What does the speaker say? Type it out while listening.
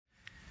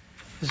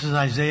This is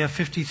Isaiah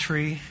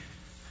 53,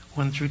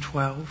 1 through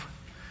 12.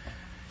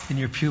 In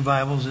your pew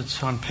Bibles,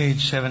 it's on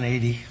page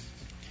 780.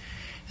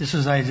 This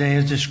is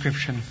Isaiah's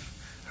description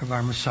of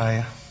our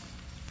Messiah.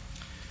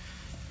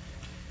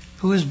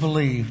 Who has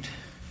believed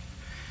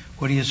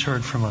what he has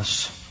heard from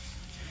us?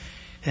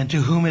 And to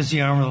whom has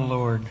the arm of the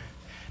Lord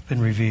been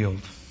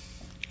revealed?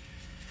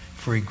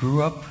 For he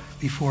grew up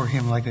before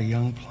him like a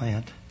young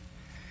plant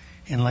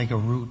and like a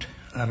root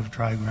out of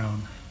dry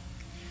ground.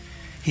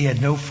 He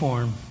had no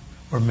form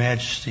or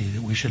majesty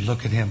that we should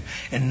look at him,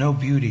 and no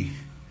beauty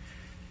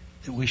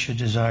that we should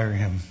desire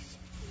him.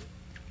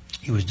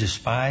 He was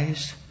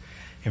despised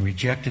and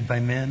rejected by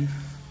men,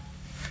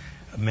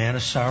 a man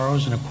of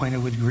sorrows and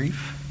acquainted with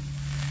grief.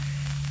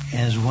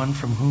 And as one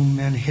from whom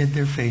men hid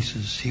their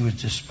faces, he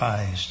was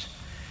despised,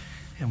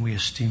 and we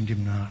esteemed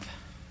him not.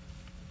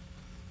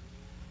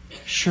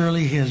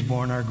 Surely he has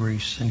borne our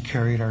griefs and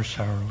carried our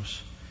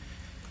sorrows.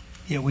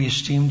 Yet we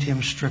esteemed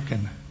him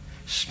stricken,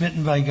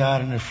 smitten by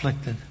God and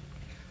afflicted.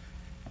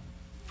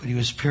 But he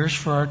was pierced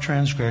for our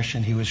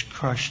transgression, he was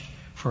crushed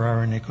for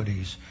our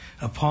iniquities.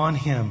 Upon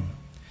him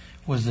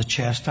was the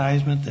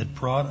chastisement that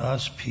brought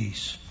us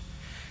peace,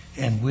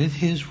 and with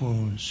his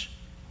wounds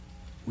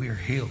we are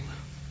healed.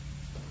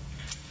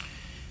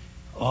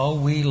 All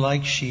we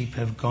like sheep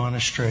have gone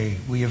astray.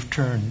 We have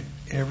turned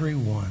every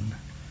one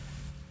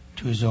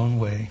to his own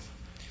way,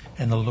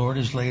 and the Lord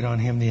has laid on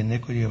him the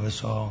iniquity of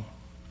us all.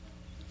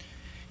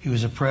 He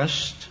was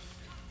oppressed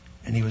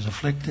and he was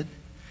afflicted,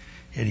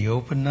 yet he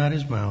opened not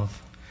his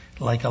mouth.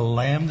 Like a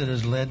lamb that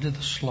is led to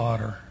the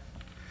slaughter,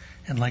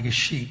 and like a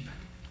sheep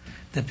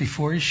that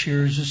before his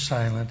shearers is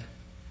silent,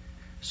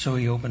 so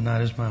he opened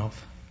not his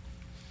mouth.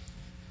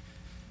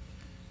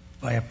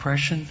 By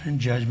oppression and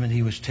judgment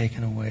he was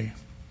taken away.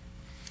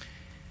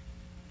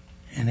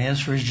 And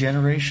as for his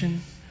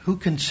generation, who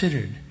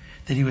considered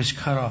that he was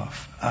cut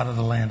off out of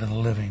the land of the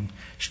living,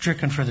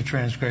 stricken for the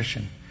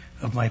transgression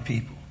of my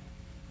people?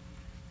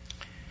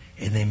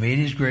 And they made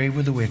his grave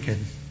with the wicked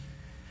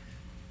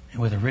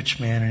and with a rich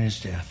man in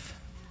his death,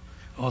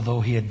 although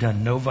he had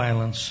done no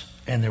violence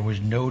and there was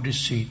no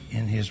deceit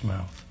in his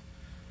mouth.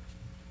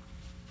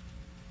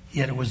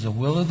 Yet it was the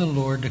will of the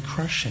Lord to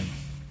crush him.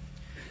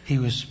 He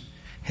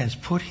has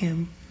put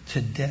him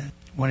to death.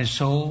 When his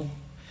soul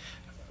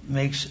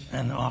makes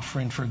an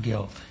offering for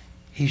guilt,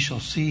 he shall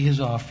see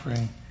his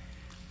offering.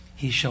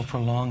 He shall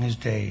prolong his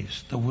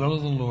days. The will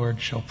of the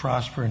Lord shall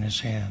prosper in his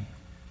hand.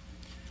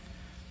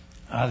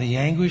 The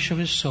anguish of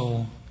his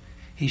soul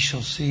he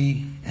shall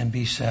see and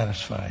be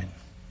satisfied.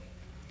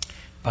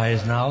 By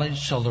his knowledge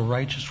shall the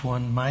righteous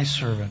one, my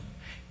servant,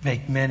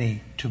 make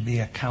many to be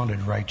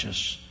accounted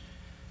righteous,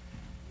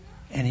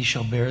 and he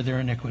shall bear their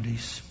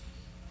iniquities.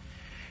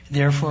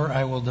 Therefore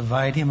I will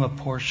divide him a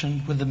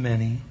portion with the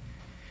many,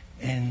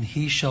 and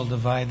he shall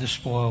divide the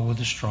spoil with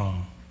the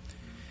strong,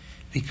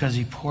 because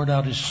he poured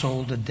out his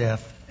soul to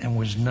death and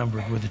was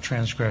numbered with the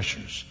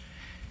transgressors.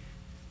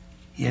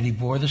 Yet he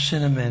bore the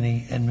sin of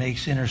many and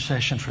makes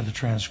intercession for the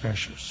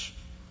transgressors.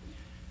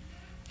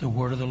 The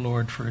word of the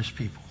Lord for his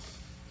people.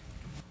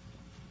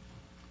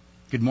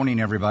 Good morning,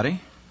 everybody.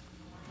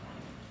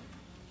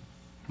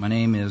 My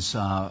name is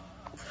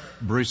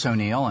Bruce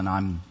O'Neill, and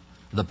I'm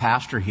the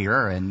pastor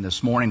here. And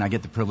this morning I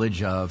get the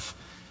privilege of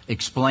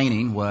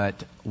explaining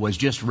what was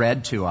just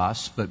read to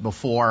us. But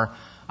before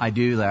I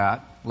do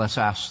that, let's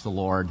ask the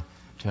Lord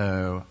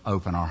to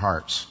open our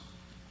hearts.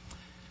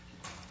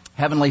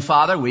 Heavenly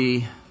Father,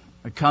 we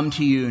come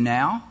to you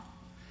now,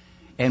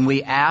 and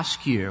we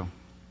ask you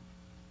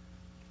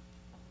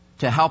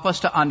to help us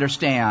to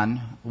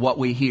understand what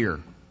we hear.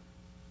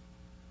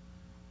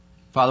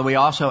 Father, we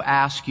also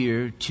ask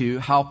you to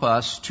help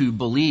us to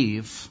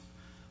believe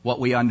what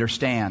we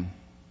understand.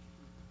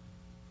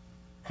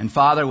 And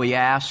Father, we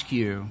ask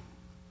you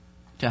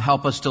to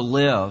help us to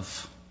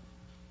live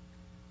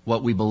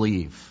what we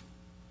believe.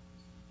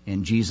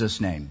 In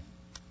Jesus' name,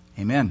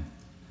 amen.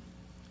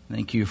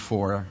 Thank you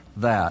for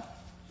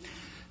that.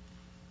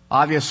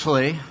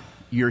 Obviously,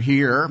 you're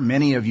here,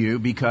 many of you,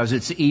 because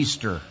it's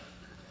Easter.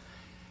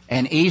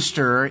 And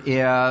Easter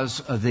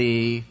is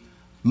the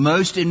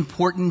most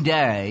important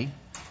day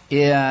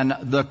in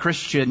the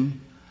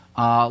Christian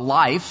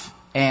life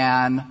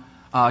and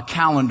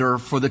calendar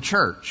for the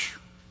church.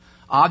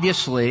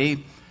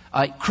 Obviously,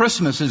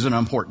 Christmas is an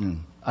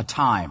important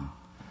time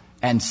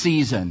and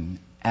season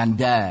and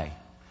day,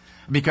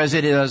 because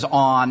it is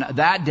on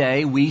that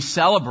day we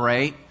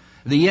celebrate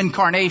the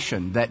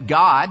incarnation, that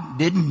God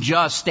didn't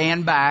just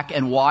stand back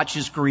and watch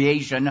his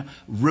creation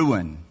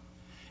ruin.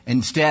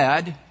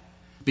 Instead,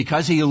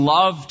 because he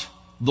loved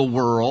the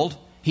world,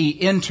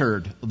 he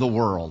entered the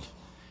world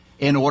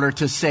in order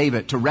to save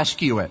it, to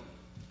rescue it.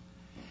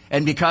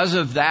 And because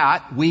of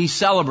that, we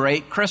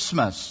celebrate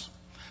Christmas.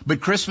 But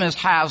Christmas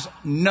has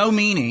no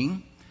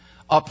meaning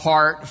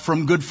apart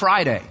from Good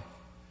Friday,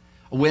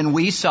 when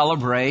we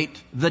celebrate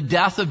the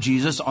death of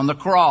Jesus on the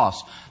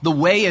cross, the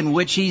way in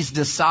which he's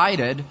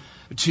decided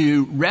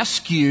to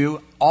rescue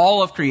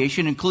all of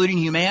creation, including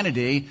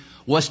humanity,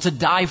 was to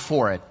die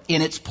for it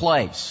in its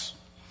place.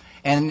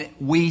 And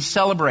we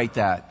celebrate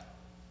that.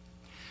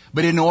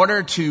 But in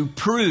order to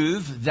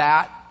prove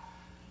that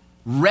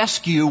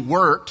rescue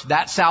worked,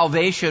 that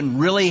salvation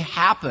really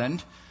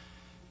happened,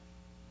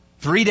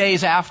 3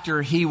 days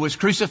after he was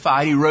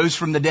crucified, he rose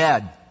from the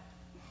dead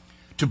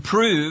to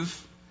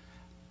prove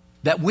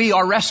that we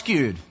are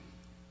rescued,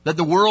 that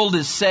the world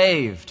is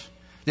saved,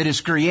 that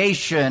his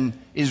creation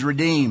is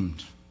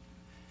redeemed.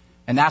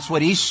 And that's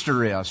what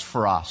Easter is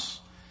for us.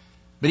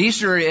 But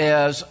Easter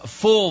is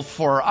full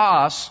for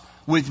us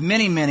with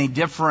many, many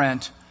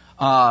different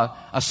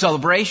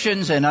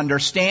celebrations and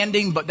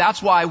understanding. But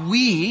that's why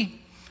we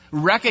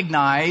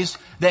recognize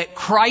that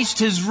Christ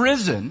has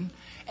risen,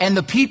 and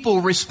the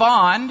people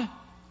respond.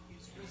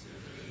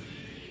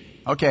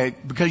 Okay,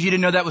 because you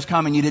didn't know that was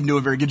coming, you didn't do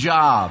a very good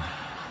job.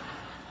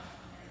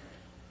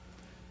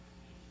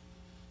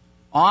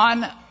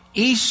 On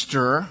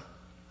Easter,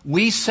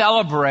 we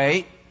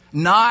celebrate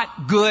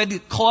not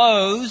good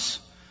clothes,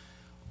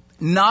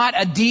 not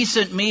a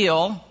decent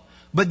meal,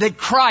 but that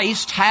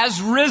Christ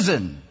has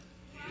risen.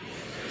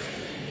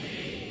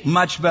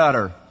 Much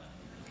better.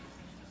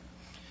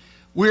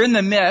 We're in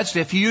the midst,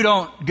 if you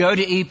don't go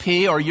to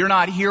EP or you're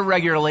not here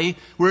regularly,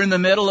 we're in the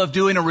middle of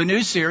doing a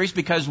Renew series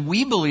because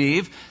we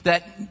believe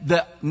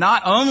that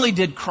not only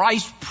did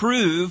Christ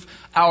prove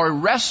our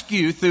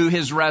rescue through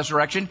his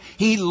resurrection,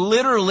 he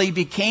literally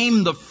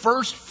became the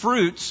first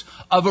fruits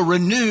of a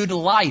renewed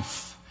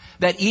life.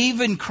 That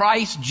even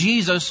Christ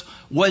Jesus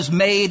was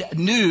made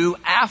new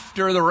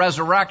after the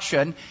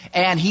resurrection,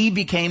 and he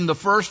became the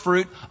first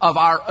fruit of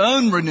our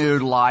own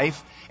renewed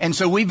life. And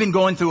so we've been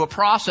going through a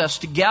process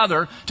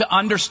together to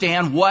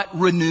understand what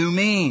renew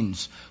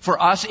means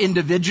for us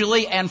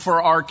individually and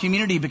for our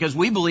community, because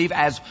we believe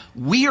as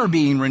we are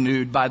being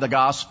renewed by the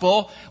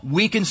gospel,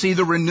 we can see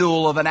the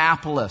renewal of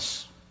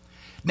Annapolis.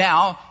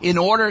 Now, in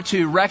order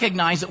to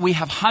recognize that we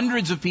have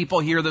hundreds of people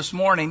here this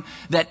morning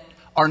that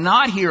are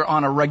not here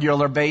on a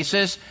regular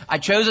basis, I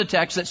chose a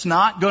text that's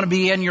not going to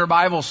be in your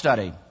Bible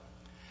study.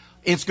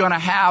 It's going to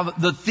have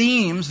the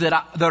themes that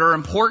are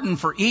important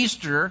for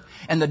Easter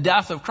and the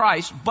death of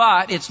Christ,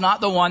 but it's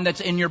not the one that's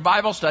in your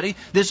Bible study.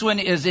 This one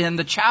is in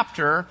the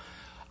chapter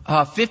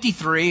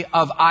 53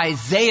 of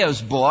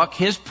Isaiah's book,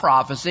 his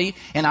prophecy.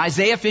 And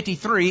Isaiah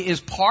 53 is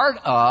part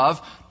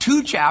of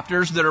 2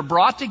 chapters that are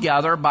brought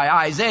together by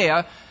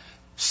Isaiah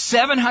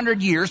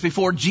 700 years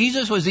before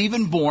Jesus was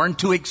even born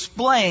to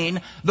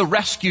explain the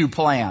rescue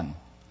plan.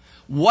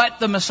 What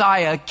the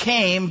Messiah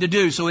came to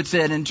do. So it's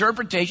an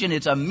interpretation,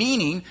 it's a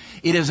meaning,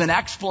 it is an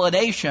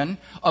explanation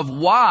of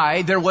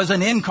why there was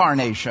an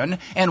incarnation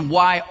and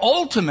why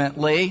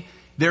ultimately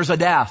there's a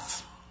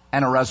death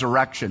and a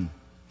resurrection.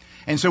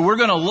 And so we're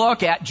going to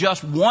look at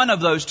just one of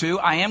those 2.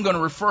 I am going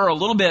to refer a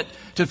little bit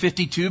to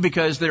 52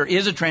 because there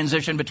is a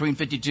transition between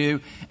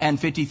 52 and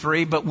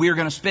 53, but we're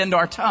going to spend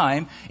our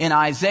time in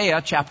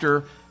Isaiah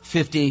chapter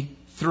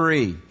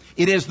 53.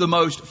 It is the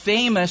most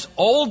famous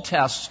Old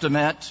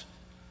Testament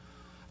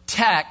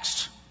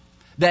text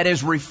that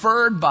is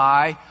referred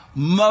by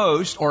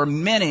most or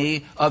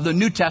many of the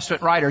New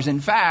Testament writers. In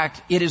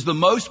fact, it is the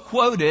most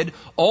quoted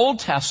Old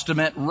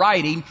Testament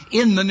writing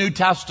in the New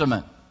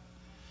Testament.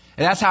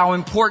 And that's how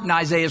important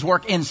Isaiah's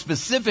work, and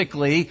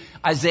specifically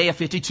Isaiah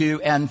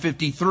 52 and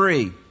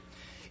 53.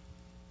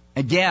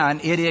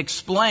 Again, it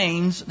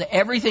explains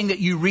everything that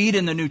you read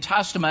in the New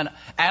Testament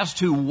as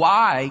to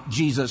why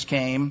Jesus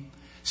came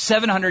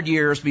 700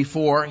 years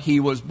before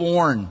he was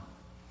born.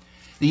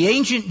 The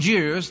ancient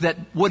Jews that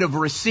would have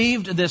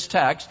received this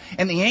text,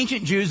 and the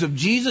ancient Jews of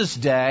Jesus'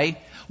 day,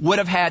 would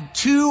have had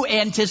 2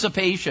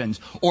 anticipations,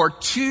 or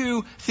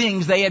 2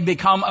 things they had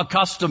become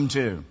accustomed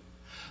to.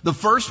 The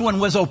first one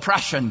was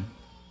oppression.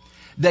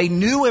 They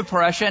knew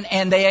oppression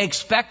and they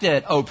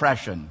expected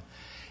oppression.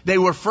 They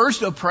were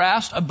first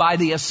oppressed by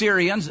the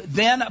Assyrians,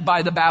 then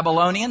by the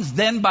Babylonians,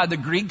 then by the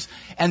Greeks,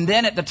 and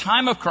then at the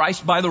time of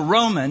Christ by the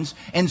Romans.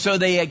 And so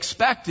they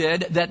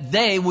expected that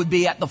they would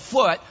be at the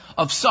foot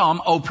of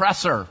some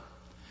oppressor.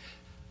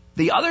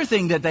 The other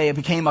thing that they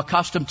became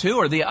accustomed to,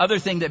 or the other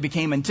thing that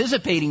became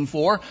anticipating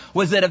for,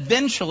 was that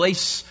eventually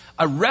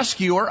a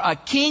rescuer, a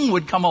king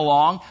would come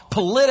along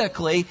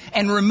politically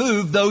and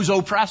remove those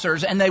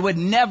oppressors, and they would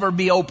never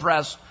be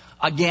oppressed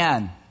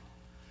again.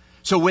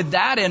 So with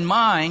that in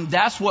mind,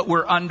 that's what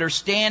we're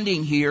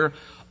understanding here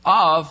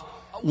of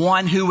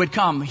one who would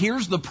come.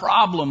 Here's the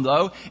problem,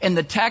 though, and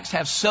the text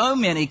have so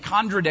many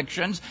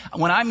contradictions.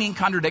 When I mean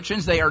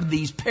contradictions, they are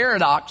these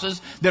paradoxes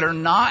that are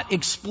not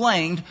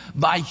explained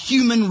by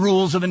human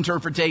rules of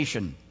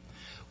interpretation.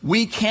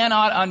 We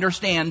cannot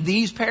understand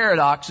these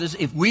paradoxes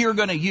if we are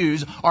going to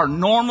use our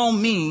normal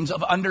means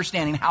of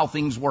understanding how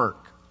things work,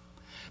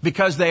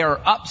 because they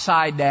are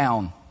upside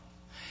down.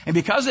 And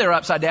because they're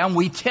upside down,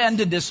 we tend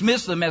to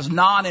dismiss them as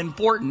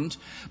non-important,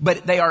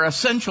 but they are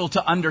essential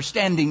to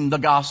understanding the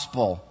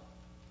gospel.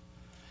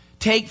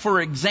 Take,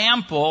 for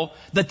example,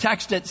 the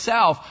text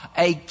itself.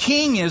 A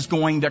king is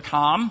going to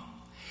come,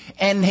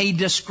 and he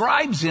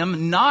describes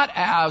him not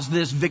as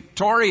this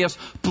victorious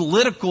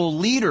political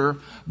leader,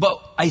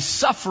 but a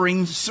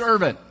suffering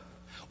servant,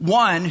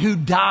 one who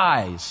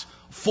dies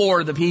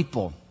for the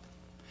people.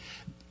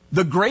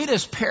 The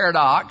greatest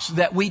paradox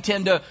that we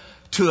tend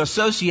to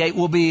associate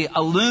will be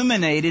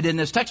illuminated in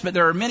this text, but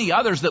there are many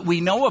others that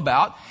we know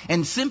about,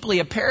 and simply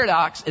a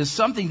paradox is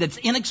something that's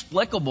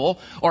inexplicable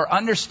or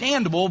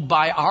understandable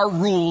by our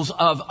rules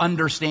of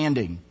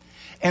understanding.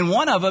 And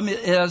one of them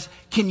is,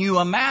 can you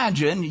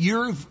imagine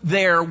you're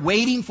there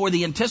waiting for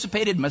the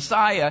anticipated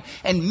Messiah,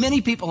 and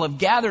many people have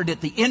gathered at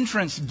the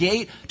entrance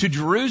gate to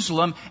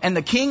Jerusalem, and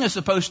the king is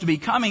supposed to be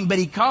coming, but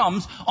he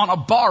comes on a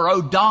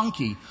borrowed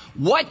donkey.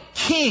 What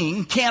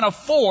king can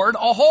afford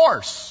a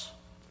horse?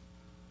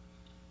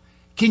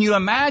 Can you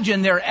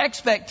imagine their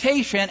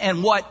expectation,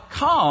 and what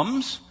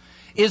comes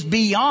is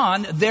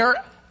beyond their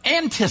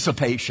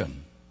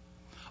anticipation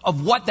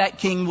of what that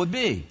king would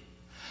be.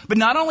 But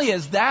not only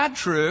is that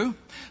true,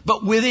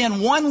 but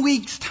within 1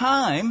 week's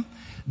time,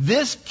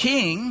 this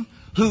king,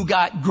 who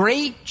got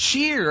great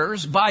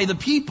cheers by the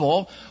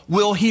people,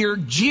 will hear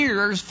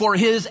jeers for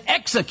his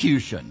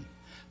execution.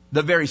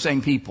 The very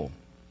same people.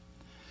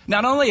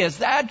 Not only is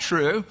that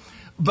true,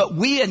 but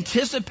we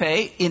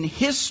anticipate in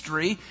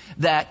history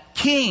that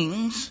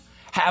kings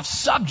have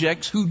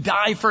subjects who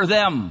die for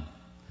them.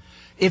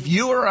 If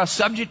you are a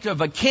subject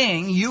of a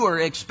king, you are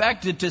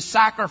expected to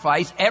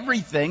sacrifice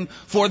everything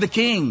for the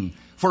king,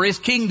 for his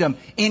kingdom,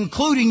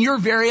 including your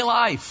very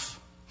life.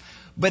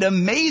 But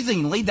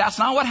amazingly, that's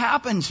not what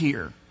happens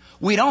here.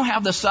 We don't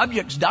have the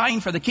subjects dying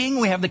for the king,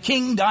 we have the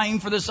king dying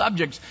for the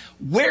subjects.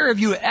 Where have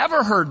you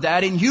ever heard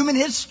that in human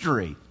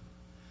history?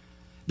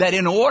 That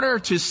in order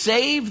to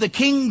save the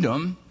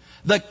kingdom,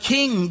 the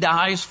king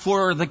dies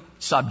for the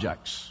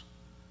subjects,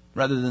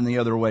 rather than the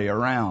other way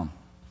around.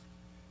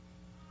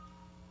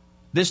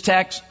 This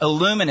text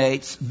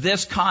illuminates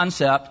this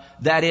concept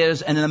that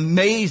is an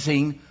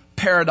amazing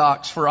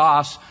paradox for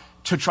us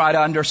to try to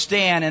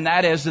understand, and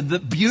that is that the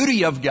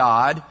beauty of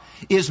God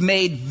is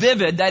made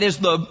vivid, that is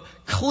the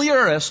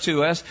clearest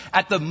to us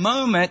at the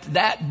moment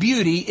that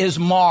beauty is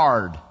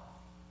marred.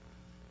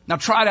 Now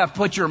try to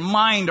put your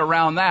mind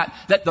around that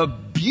the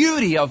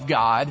beauty of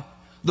God,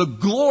 the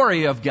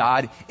glory of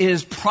God,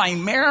 is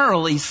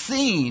primarily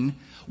seen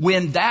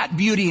when that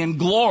beauty and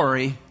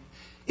glory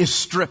is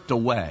stripped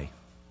away.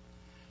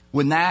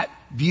 When that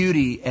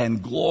beauty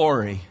and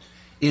glory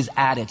is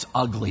at its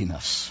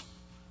ugliness.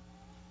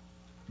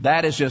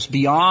 That is just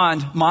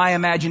beyond my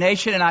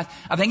imagination, and I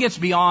think it's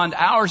beyond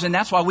ours, and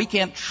that's why we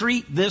can't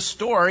treat this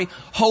story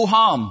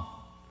ho-hum.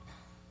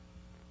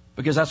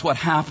 Because that's what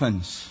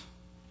happens.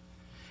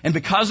 And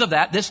because of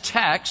that, this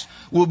text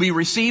will be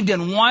received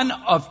in one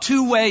of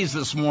two ways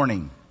this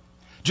morning.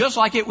 Just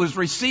like it was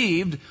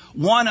received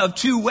one of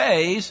two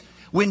ways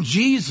when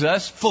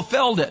Jesus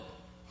fulfilled it.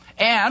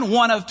 And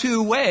one of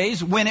two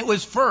ways when it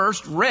was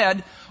first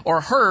read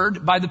or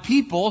heard by the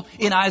people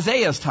in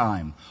Isaiah's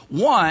time.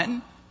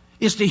 One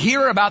is to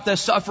hear about the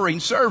suffering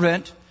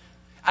servant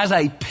as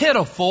a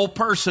pitiful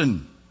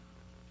person.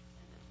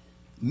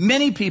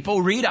 Many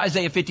people read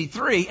Isaiah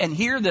 53 and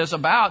hear this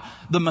about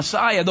the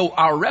Messiah,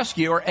 our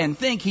rescuer, and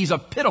think he's a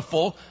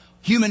pitiful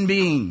human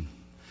being.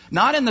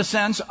 Not in the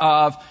sense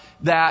of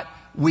that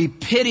we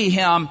pity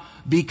him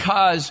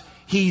because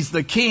he's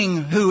the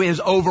king who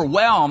is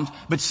overwhelmed,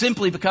 but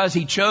simply because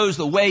he chose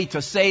the way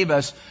to save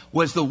us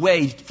was the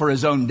way for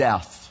his own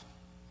death.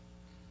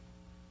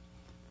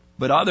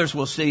 But others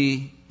will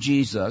see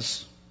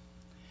Jesus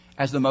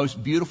as the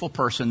most beautiful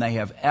person they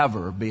have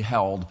ever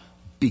beheld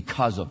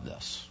because of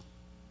this.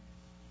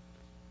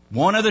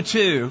 One of the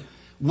two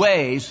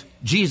ways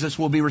Jesus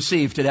will be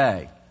received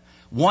today.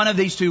 One of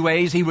these two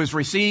ways he was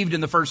received in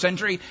the first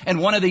century,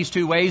 and one of these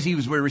two ways he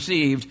was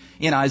received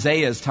in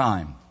Isaiah's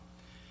time.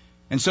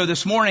 And so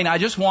this morning, I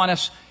just want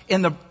us,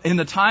 in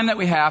the time that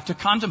we have, to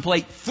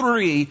contemplate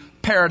three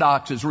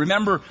paradoxes.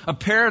 Remember, a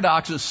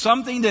paradox is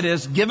something that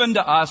is given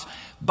to us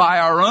by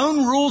our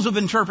own rules of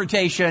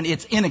interpretation.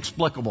 It's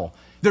inexplicable.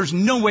 There's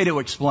no way to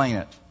explain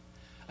it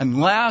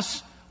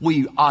unless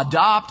we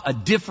adopt a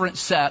different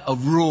set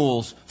of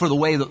rules for the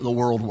way that the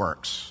world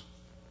works.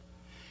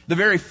 The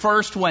very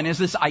first one is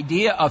this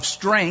idea of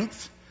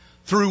strength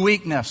through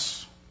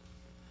weakness.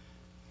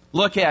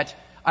 Look at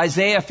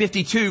Isaiah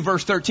 52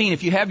 verse 13.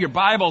 If you have your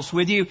Bibles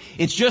with you,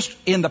 it's just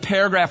in the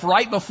paragraph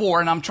right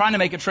before, and I'm trying to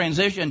make a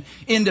transition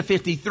into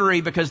 53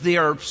 because they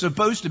are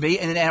supposed to be,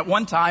 and at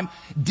one time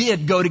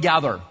did go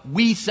together.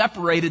 We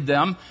separated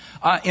them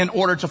in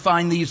order to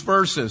find these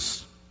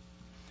verses.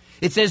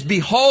 It says,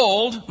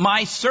 "Behold,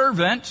 my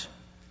servant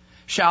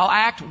shall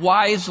act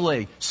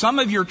wisely." Some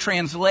of your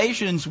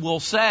translations will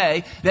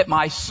say that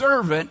my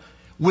servant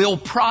will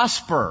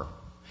prosper.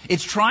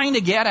 It's trying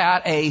to get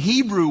at a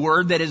Hebrew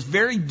word that is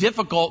very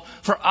difficult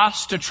for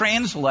us to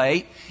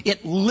translate.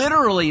 It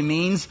literally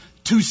means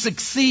to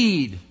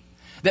succeed.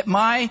 That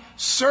my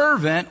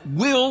servant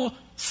will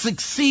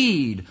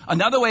succeed.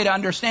 Another way to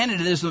understand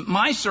it is that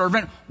my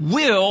servant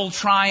will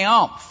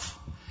triumph.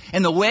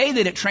 And the way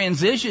that it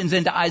transitions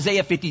into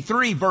Isaiah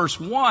 53 verse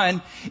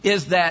 1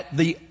 is that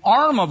the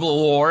arm of the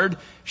Lord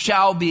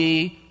shall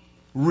be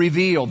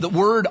revealed. The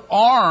word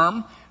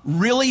arm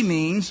really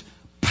means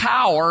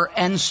power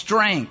and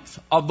strength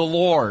of the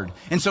Lord.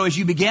 And so as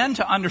you begin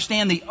to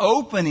understand, the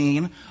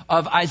opening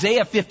of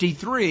Isaiah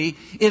 53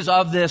 is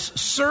of this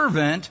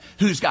servant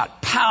who's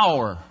got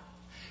power,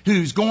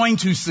 who's going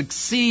to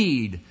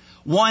succeed,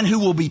 one who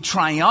will be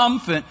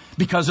triumphant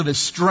because of his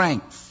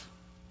strength.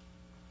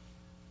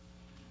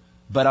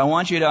 But I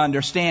want you to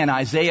understand,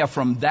 Isaiah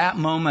from that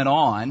moment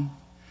on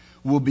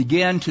will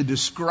begin to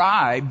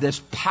describe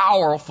this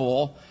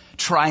powerful,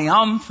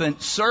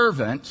 triumphant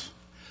servant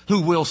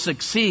who will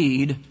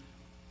succeed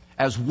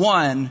as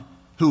one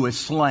who is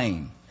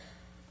slain.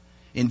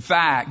 In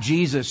fact,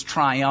 Jesus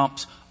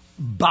triumphs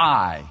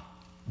by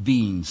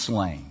being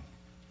slain.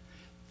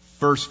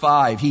 Verse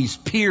 5, he's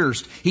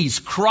pierced, he's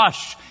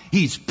crushed,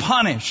 he's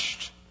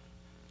punished.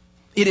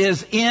 It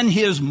is in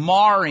his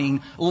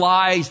marring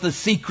lies the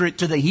secret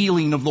to the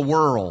healing of the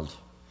world.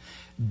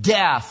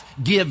 Death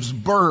gives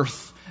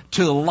birth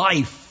to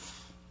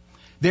life.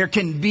 There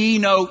can be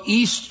no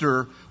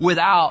Easter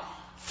without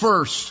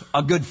first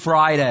a Good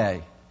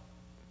Friday.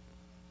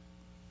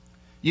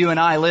 You and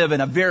I live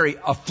in a very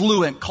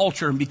affluent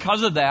culture, and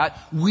because of that,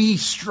 we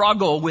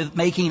struggle with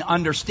making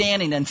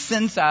understanding and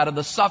sense out of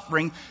the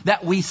suffering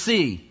that we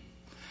see.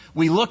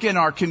 We look in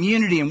our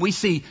community and we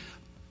see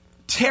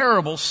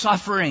terrible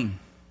suffering.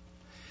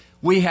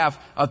 We have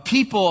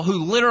people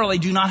who literally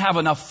do not have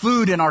enough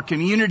food in our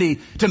community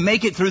to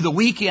make it through the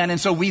weekend, and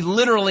so we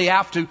literally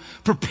have to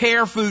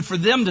prepare food for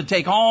them to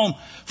take home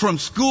from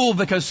school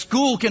because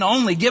school can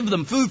only give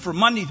them food for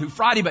Monday through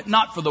Friday, but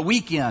not for the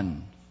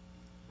weekend.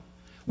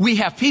 We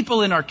have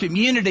people in our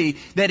community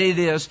that it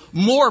is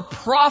more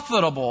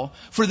profitable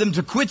for them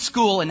to quit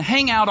school and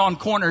hang out on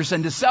corners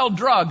and to sell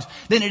drugs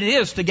than it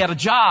is to get a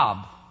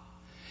job.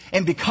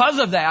 And because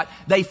of that,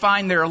 they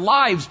find their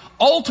lives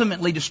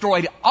ultimately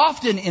destroyed,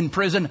 often in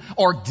prison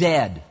or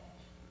dead.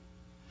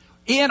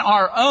 In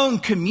our own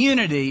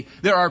community,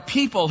 there are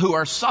people who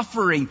are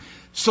suffering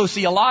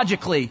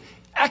sociologically,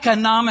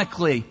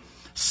 economically,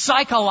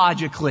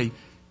 psychologically,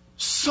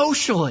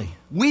 socially.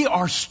 We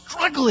are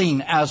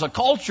struggling as a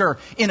culture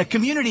in a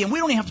community, and we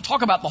don't even have to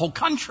talk about the whole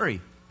country.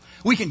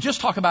 We can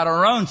just talk about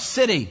our own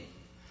city.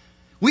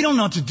 We don't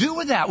know what to do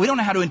with that. We don't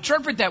know how to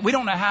interpret that. We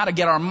don't know how to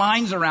get our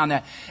minds around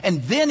that.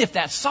 And then if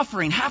that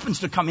suffering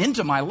happens to come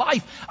into my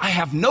life, I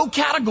have no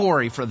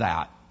category for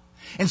that.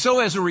 And so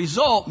as a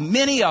result,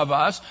 many of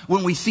us,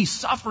 when we see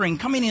suffering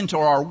coming into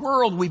our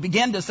world, we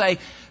begin to say,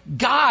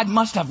 God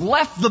must have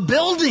left the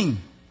building.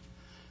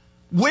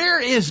 Where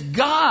is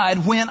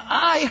God when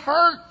I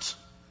hurt?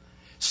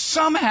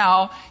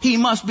 Somehow he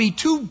must be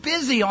too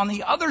busy on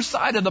the other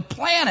side of the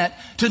planet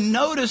to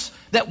notice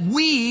that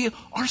we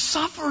are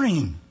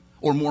suffering.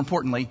 Or more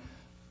importantly,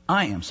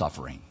 I am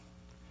suffering.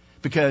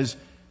 Because,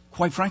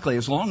 quite frankly,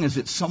 as long as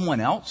it's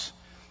someone else,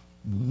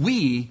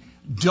 we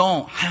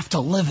don't have to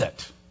live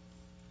it.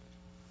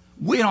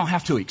 We don't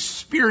have to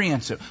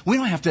experience it. We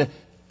don't have to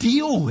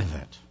deal with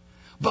it.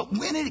 But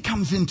when it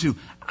comes into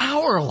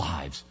our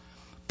lives,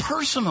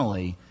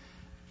 personally,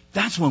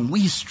 that's when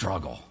we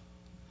struggle.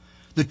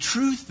 The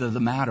truth of the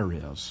matter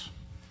is,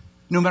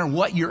 no matter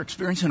what you're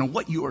experiencing or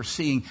what you are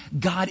seeing,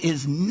 God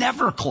is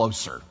never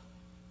closer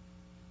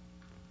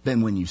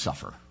than when you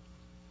suffer,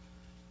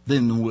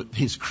 than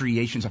his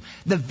creations are.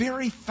 The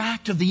very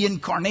fact of the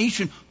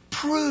incarnation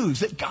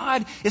proves that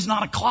God is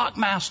not a clock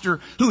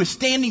master who is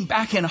standing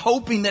back and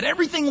hoping that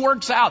everything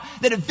works out,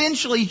 that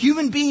eventually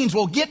human beings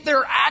will get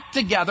their act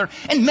together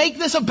and make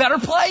this a better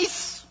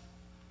place.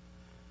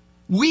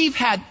 We've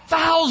had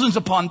thousands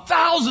upon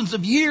thousands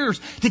of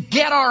years to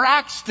get our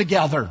acts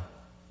together,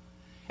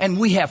 and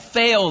we have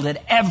failed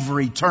at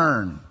every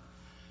turn,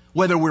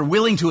 whether we're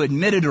willing to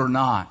admit it or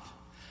not.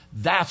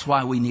 That's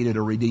why we needed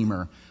a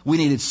Redeemer. We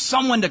needed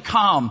someone to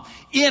come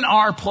in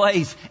our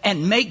place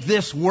and make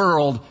this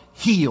world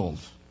healed.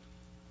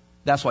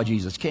 That's why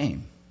Jesus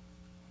came.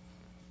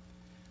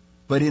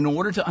 But in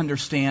order to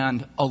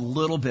understand a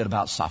little bit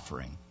about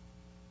suffering,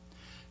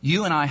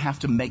 you and I have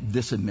to make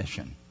this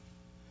admission,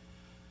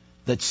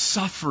 that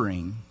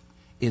suffering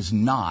is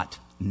not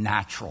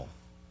natural.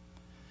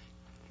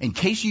 In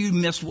case you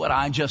missed what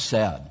I just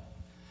said,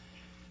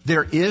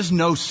 there is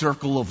no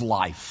circle of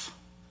life.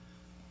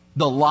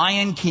 The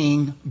Lion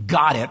King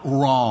got it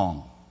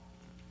wrong.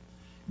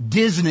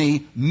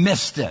 Disney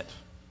missed it.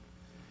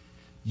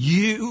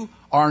 You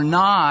are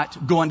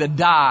not going to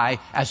die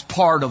as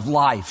part of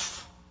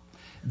life.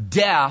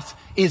 Death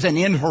is an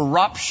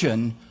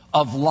interruption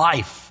of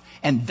life,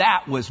 and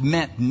that was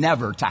meant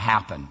never to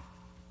happen.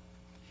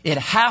 It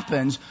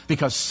happens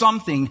because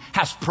something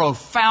has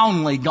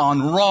profoundly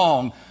gone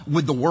wrong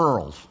with the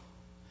world.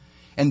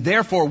 And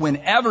therefore,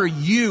 whenever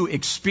you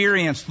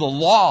experience the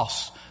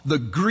loss, the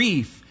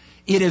grief,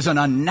 it is an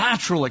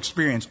unnatural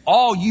experience.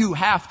 All you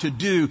have to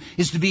do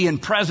is to be in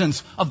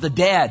presence of the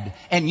dead,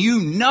 and you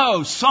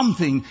know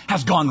something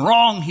has gone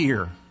wrong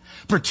here.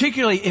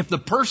 Particularly if the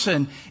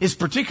person is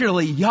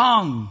particularly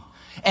young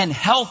and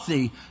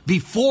healthy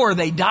before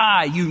they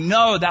die, you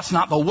know that's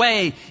not the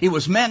way it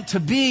was meant to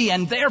be,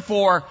 and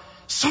therefore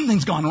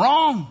something's gone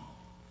wrong.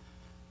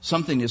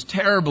 Something is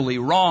terribly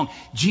wrong.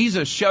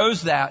 Jesus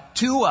shows that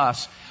to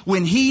us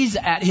when he's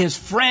at his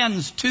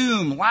friend's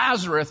tomb,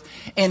 Lazarus,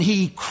 and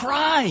he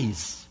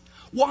cries.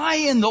 Why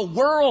in the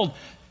world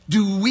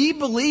do we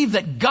believe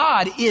that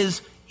God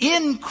is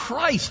in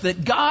Christ,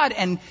 that God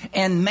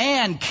and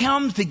man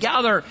come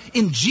together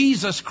in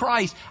Jesus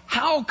Christ?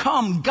 How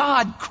come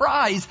God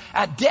cries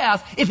at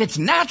death if it's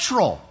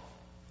natural?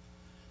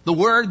 The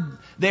word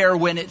there,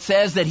 when it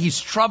says that he's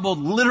troubled,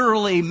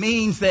 literally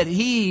means that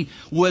he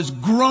was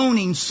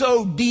groaning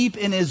so deep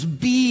in his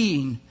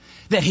being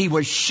that he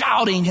was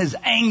shouting his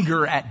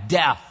anger at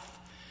death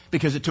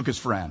because it took his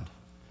friend.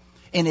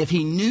 And if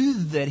he knew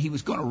that he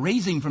was going to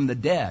raise him from the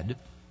dead,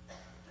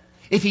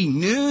 if he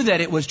knew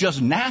that it was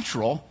just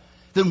natural,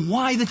 then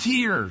why the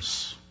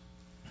tears?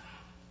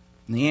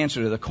 And the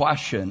answer to the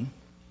question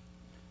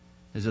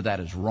is that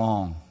is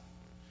wrong.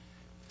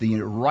 The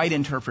right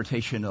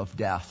interpretation of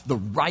death, the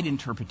right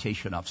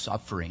interpretation of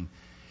suffering,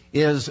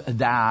 is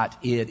that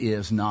it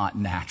is not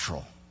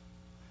natural.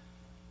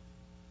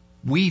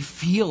 We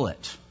feel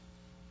it.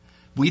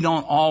 We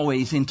don't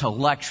always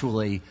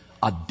intellectually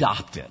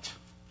adopt it.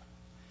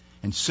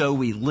 And so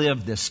we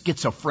live this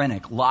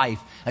schizophrenic life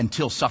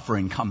until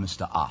suffering comes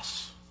to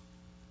us.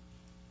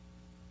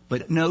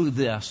 But know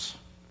this.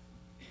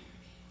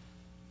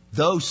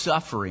 Though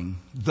suffering,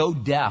 though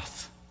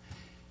death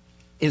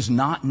is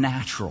not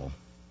natural,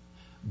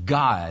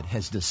 God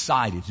has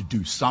decided to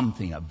do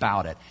something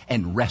about it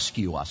and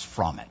rescue us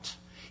from it.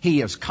 He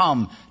has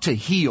come to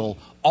heal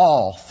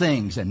all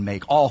things and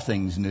make all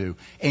things new,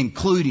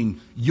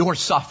 including your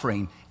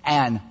suffering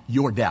and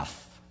your death.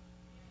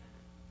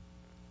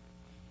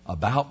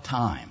 About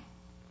time.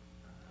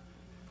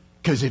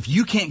 Because if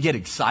you can't get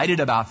excited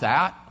about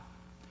that,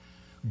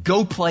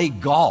 go play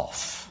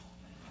golf.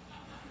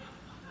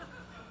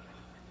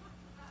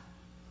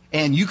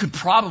 And you could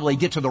probably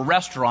get to the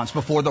restaurants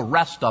before the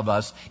rest of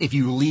us if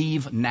you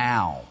leave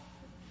now.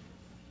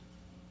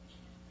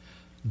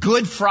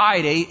 Good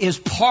Friday is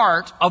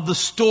part of the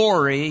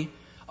story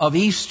of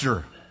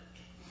Easter.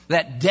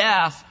 That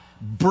death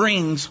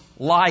brings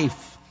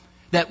life.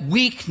 That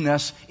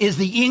weakness is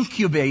the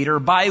incubator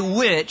by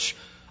which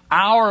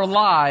our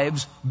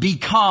lives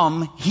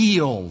become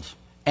healed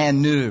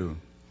and new.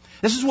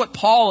 This is what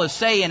Paul is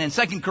saying in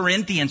 2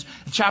 Corinthians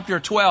chapter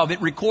 12.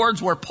 It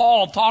records where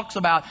Paul talks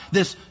about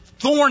this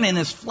thorn in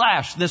his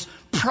flesh, this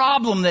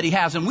problem that he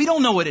has, and we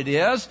don't know what it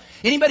is.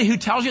 Anybody who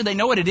tells you they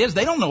know what it is,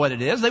 they don't know what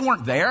it is. They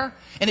weren't there,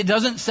 and it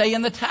doesn't say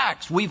in the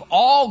text. We've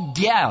all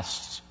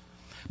guessed.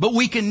 But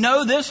we can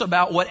know this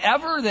about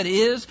whatever that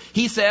is.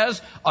 He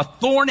says, a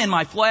thorn in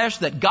my flesh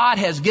that God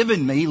has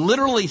given me,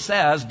 literally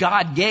says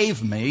God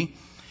gave me.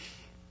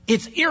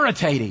 It's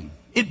irritating.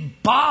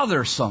 It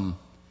bothersome.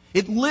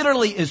 It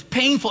literally is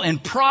painful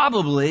and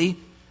probably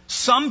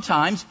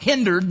sometimes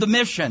hindered the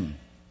mission.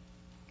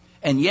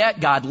 And yet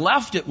God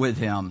left it with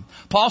him.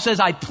 Paul says,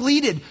 I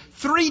pleaded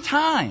 3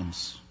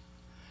 times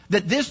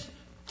that this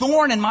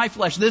thorn in my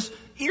flesh, this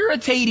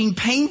irritating,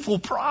 painful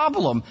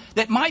problem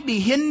that might be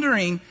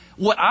hindering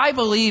what I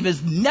believe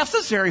is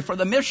necessary for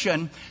the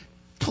mission,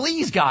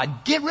 please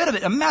God, get rid of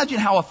it. Imagine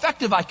how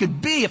effective I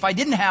could be if I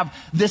didn't have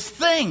this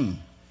thing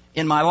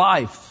in my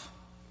life.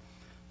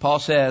 Paul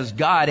says,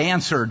 God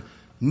answered,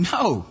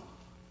 no.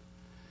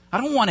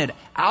 I don't want it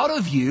out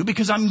of you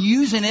because I'm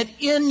using it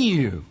in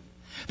you.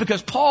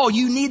 Because, Paul,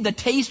 you need the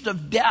taste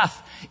of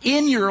death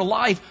in your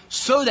life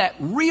so that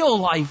real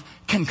life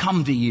can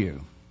come to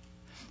you.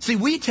 See,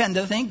 we tend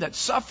to think that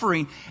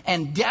suffering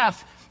and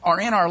death are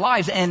in our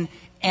lives and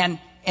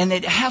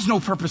it has no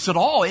purpose at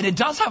all. And it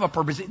does have a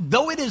purpose.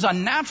 Though it is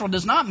unnatural,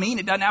 does not mean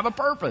it doesn't have a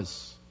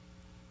purpose.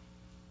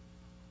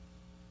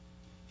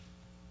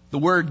 The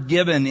word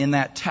given in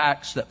that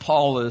text that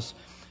Paul is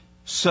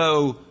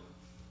so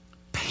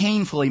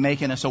painfully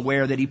making us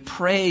aware that he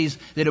prays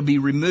that it'll be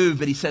removed,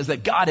 but he says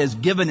that God has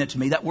given it to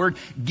me. That word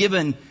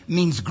given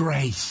means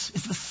grace.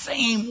 It's the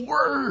same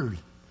word.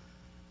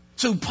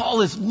 So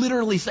Paul is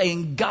literally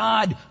saying,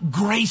 God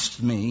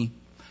graced me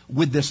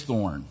with this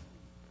thorn.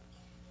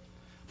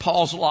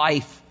 Paul's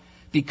life,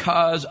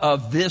 because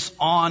of this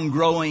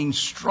ongoing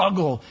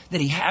struggle that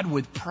he had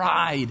with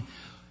pride,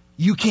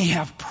 you can't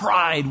have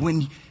pride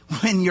when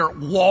you're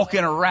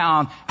walking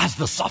around as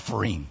the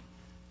suffering,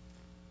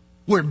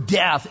 where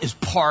death is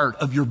part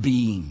of your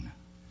being.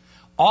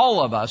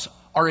 All of us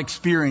are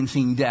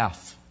experiencing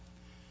death.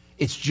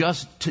 It's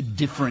just to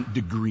different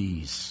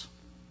degrees.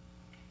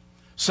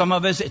 Some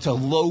of us, it's a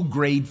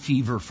low-grade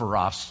fever for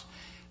us.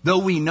 Though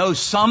we know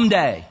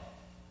someday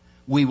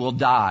we will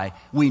die,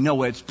 we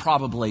know it's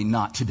probably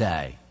not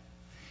today.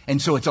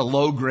 And so it's a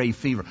low-grade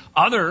fever.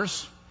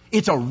 Others,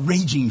 it's a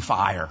raging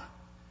fire.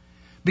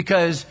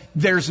 Because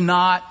there's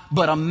not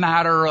but a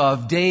matter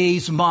of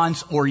days,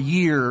 months, or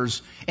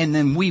years, and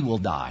then we will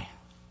die.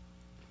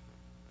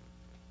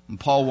 And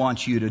Paul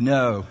wants you to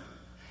know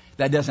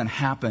that doesn't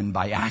happen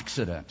by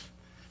accident.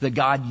 That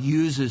God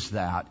uses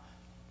that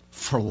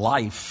for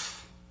life.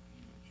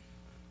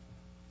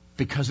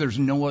 Because there's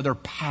no other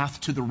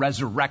path to the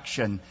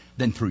resurrection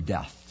than through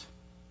death.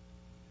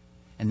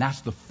 And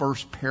that's the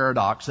first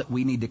paradox that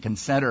we need to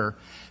consider,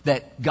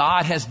 that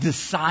God has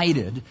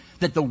decided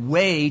that the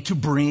way to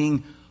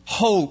bring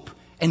hope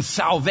and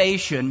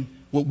salvation,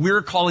 what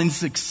we're calling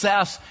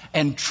success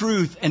and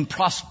truth and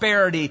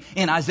prosperity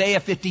in Isaiah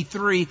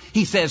 53,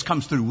 he says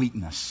comes through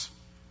weakness.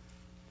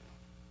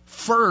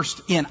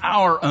 First in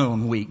our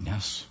own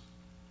weakness,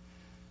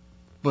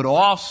 but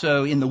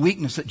also in the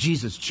weakness that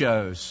Jesus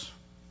chose,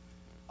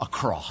 a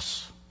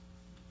cross,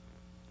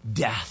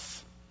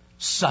 death,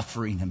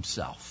 suffering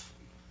himself.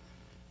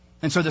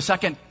 And so the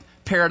second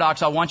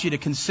paradox I want you to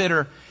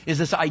consider is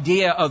this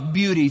idea of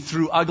beauty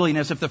through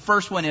ugliness. If the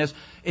first one is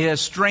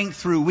strength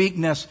through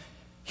weakness,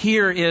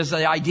 here is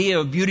the idea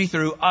of beauty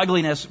through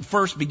ugliness.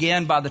 First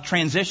began by the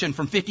transition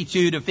from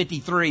 52 to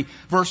 53.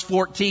 Verse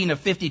 14 of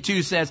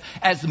 52 says,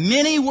 as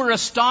many were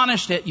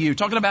astonished at you,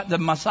 talking about the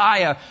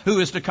Messiah who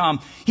is to come,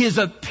 his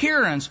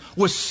appearance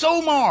was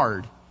so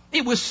marred,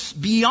 it was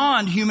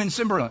beyond human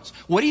semblance.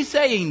 What he's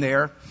saying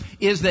there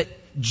is that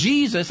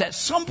Jesus, at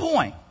some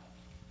point,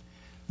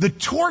 the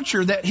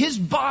torture that his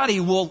body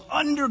will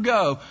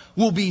undergo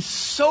will be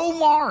so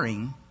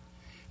marring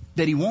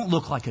that he won't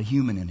look like a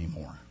human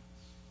anymore.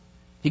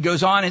 He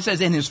goes on and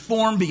says, in his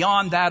form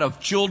beyond that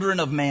of children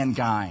of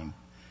mankind.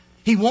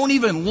 He won't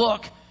even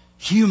look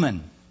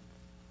human.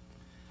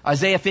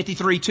 Isaiah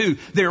 53:2,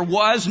 there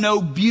was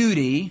no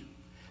beauty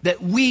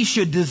that we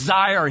should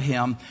desire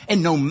him,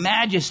 and no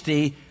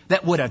majesty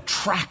that would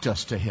attract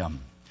us to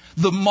him.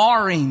 The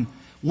marring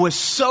was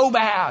so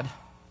bad,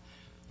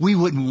 we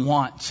wouldn't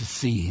want to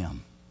see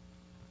him.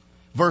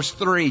 Verse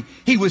 3,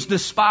 he was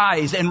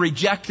despised and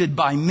rejected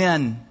by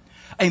men,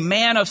 a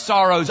man of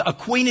sorrows,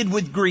 acquainted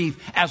with grief,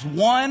 as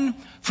one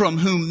from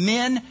whom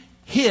men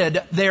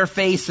hid their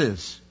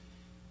faces.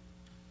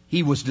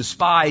 He was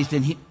despised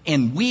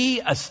and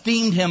we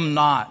esteemed him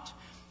not.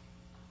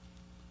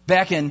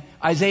 Back in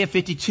Isaiah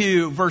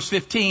 52, verse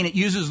 15, it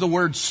uses the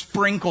word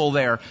sprinkle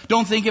there.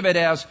 Don't think of it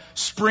as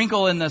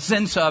sprinkle in the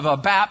sense of a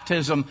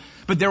baptism,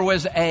 but there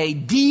was a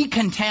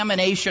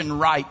decontamination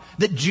rite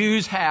that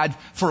Jews had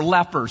for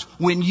lepers.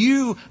 When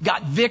you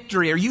got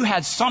victory or you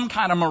had some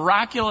kind of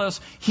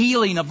miraculous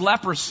healing of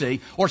leprosy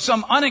or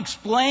some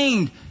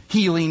unexplained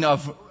healing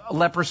of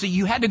leprosy,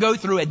 you had to go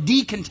through a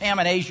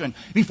decontamination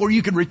before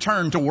you could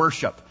return to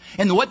worship.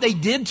 And what they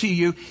did to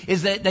you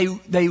is that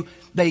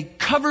they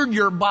covered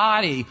your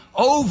body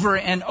over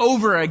and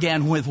over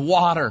again with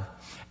water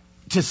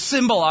to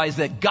symbolize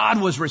that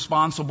God was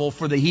responsible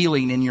for the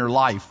healing in your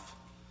life.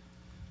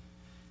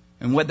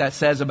 And what that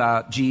says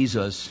about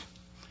Jesus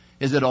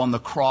is that on the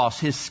cross,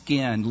 his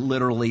skin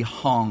literally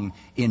hung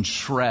in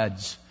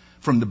shreds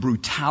from the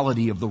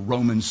brutality of the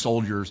Roman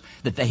soldiers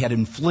that they had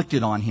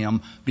inflicted on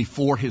him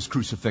before his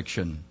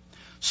crucifixion,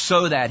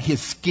 so that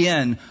his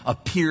skin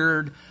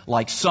appeared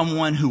like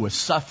someone who was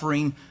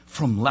suffering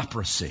from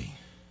leprosy.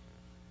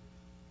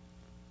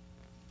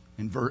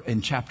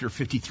 In chapter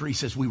 53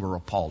 says we were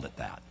appalled at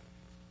that.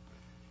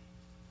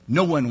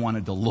 No one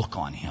wanted to look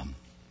on him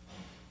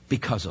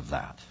because of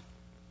that.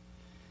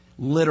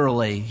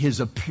 Literally, his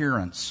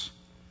appearance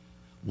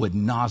would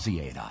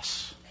nauseate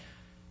us.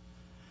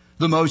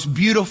 The most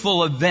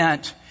beautiful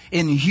event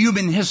in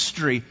human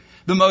history,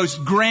 the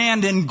most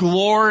grand and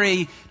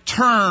glory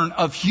turn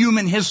of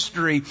human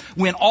history,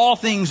 when all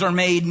things are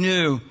made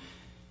new,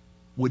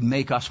 would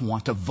make us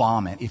want to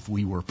vomit if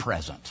we were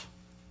present.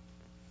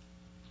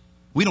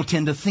 We don't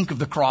tend to think of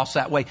the cross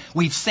that way.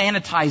 We've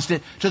sanitized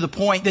it to the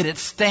point that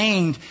it's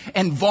stained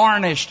and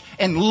varnished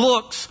and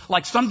looks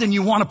like something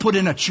you want to put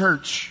in a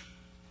church.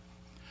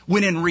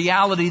 When in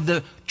reality,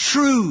 the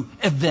true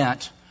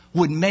event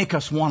would make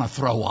us want to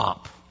throw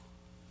up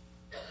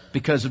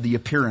because of the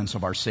appearance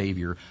of our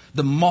Savior.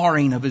 The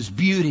marring of his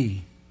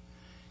beauty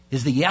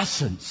is the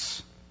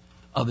essence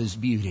of his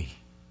beauty.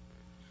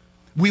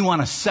 We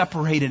want to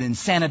separate it and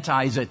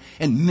sanitize it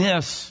and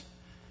miss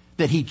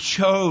that he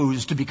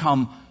chose to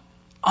become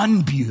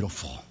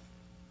unbeautiful,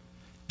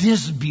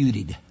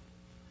 disbeautied,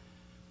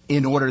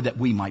 in order that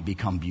we might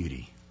become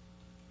beauty,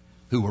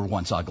 who were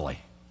once ugly.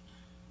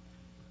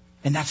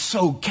 And that's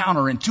so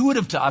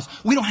counterintuitive to us.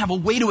 We don't have a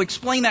way to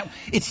explain that.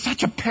 It's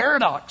such a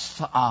paradox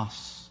to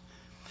us.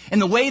 And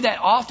the way that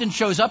often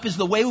shows up is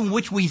the way in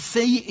which we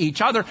see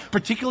each other,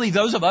 particularly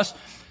those of us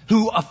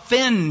who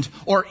offend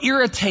or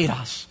irritate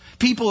us.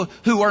 People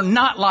who are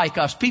not like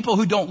us, people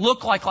who don't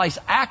look like us,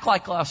 act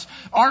like us,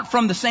 aren't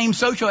from the same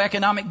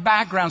socioeconomic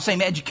background,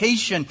 same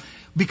education.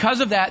 Because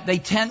of that,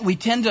 we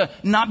tend to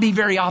not be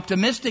very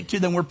optimistic to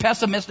them. We're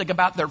pessimistic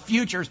about their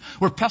futures.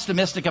 We're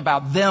pessimistic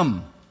about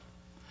them.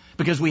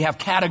 Because we have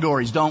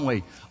categories, don't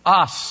we?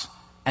 Us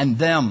and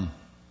them.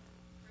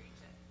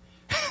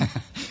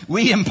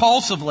 We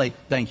impulsively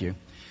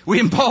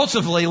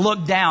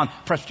look down.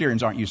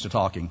 Presbyterians aren't used to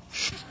talking.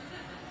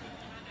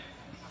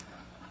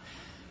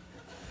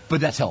 But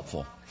that's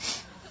helpful.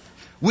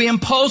 We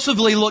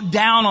impulsively look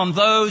down on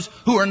those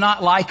who are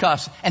not like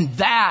us. And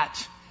that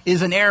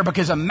is an error,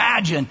 because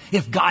imagine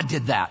if God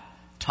did that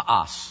to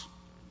us.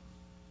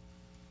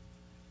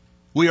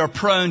 We are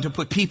prone to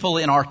put people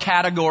in our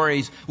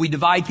categories. We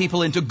divide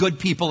people into good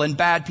people and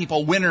bad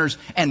people, winners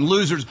and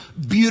losers,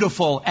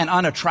 beautiful and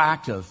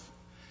unattractive.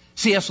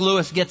 C.S.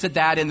 Lewis gets at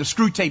that in the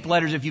Screwtape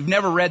Letters. If you've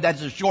never read that,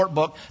 it's a short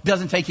book.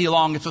 Doesn't take you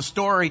long. It's a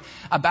story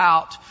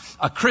about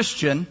a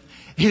Christian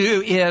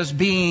who is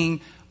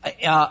being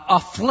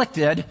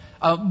afflicted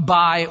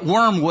by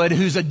Wormwood,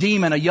 who's a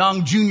demon, a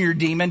young junior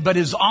demon, but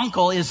his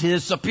uncle is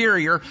his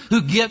superior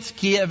who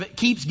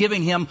keeps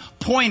giving him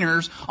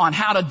pointers on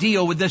how to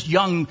deal with this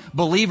young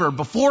believer.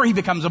 Before he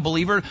becomes a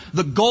believer,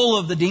 the goal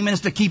of the demon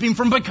is to keep him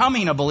from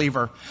becoming a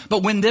believer.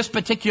 But when this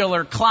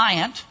particular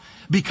client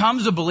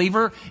becomes a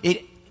believer,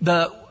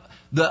 the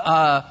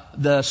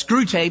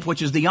Screwtape,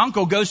 which is the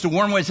uncle, goes to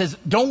Wormwood and says,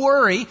 don't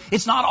worry,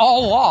 it's not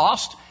all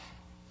lost.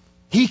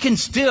 He can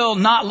still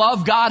not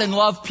love God and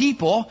love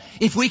people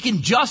if we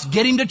can just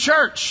get him to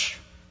church.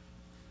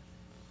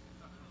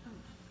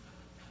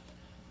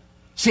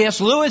 C.S.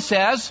 Lewis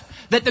says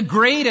that the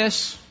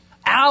greatest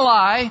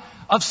ally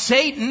of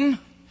Satan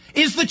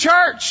is the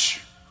church.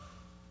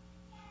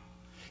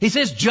 He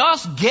says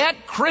just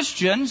get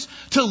Christians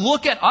to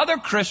look at other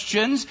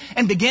Christians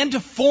and begin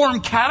to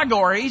form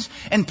categories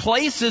and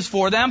places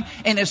for them.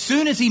 And as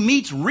soon as he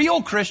meets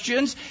real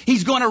Christians,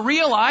 he's going to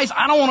realize,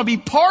 I don't want to be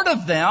part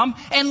of them,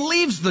 and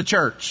leaves the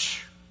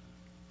church.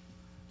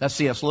 That's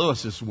C.S.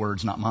 Lewis's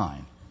words, not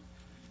mine.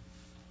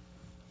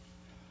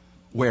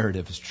 Wear it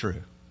if it's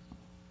true.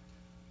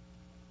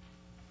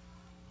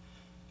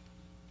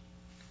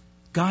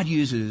 God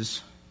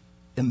uses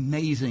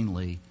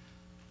amazingly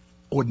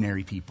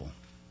ordinary people.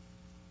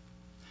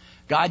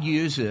 God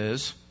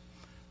uses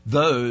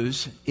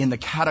those in the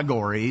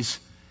categories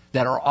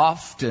that are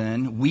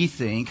often, we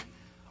think,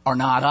 are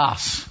not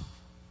us.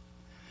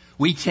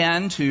 We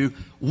tend to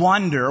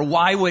wonder,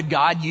 why would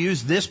God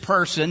use this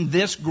person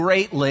this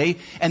greatly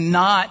and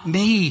not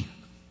me?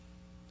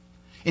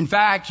 In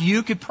fact,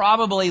 you could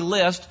probably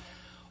list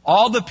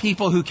all the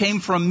people who came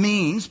from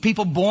means,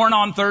 people born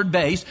on third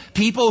base,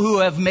 people who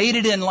have made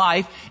it in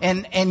life,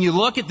 and you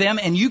look at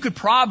them and you could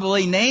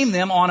probably name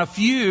them on a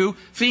few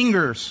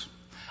fingers.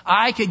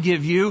 I could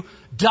give you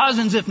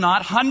dozens, if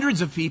not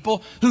hundreds of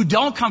people who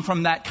don't come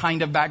from that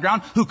kind of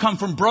background, who come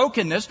from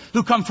brokenness,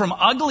 who come from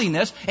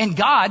ugliness, and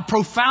God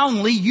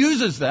profoundly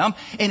uses them.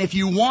 And if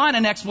you want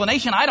an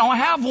explanation, I don't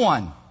have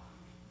one.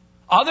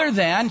 Other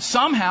than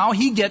somehow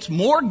he gets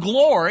more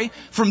glory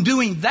from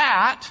doing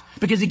that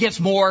because he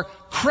gets more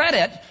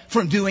credit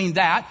from doing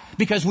that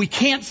because we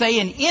can't say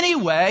in any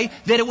way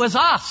that it was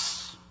us.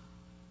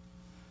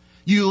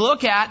 You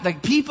look at the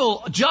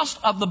people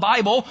just of the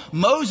Bible,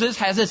 Moses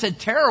has this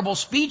terrible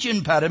speech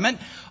impediment.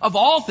 Of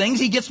all things,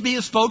 he gets to be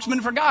a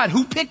spokesman for God.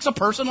 Who picks a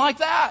person like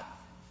that?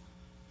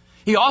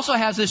 He also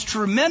has this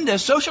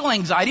tremendous social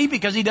anxiety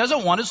because he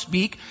doesn't want to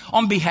speak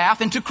on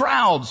behalf and to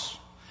crowds.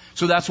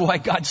 So that's why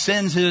God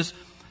sends his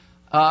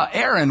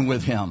Aaron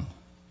with him.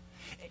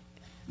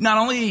 Not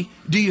only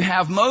do you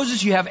have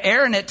Moses, you have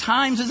Aaron at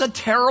times as a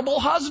terrible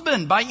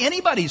husband by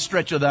anybody's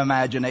stretch of the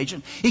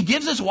imagination. He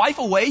gives his wife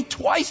away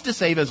twice to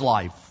save his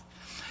life.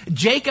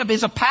 Jacob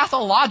is a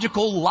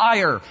pathological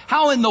liar.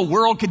 How in the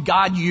world could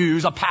God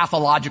use a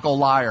pathological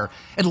liar?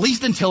 At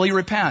least until he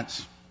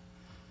repents.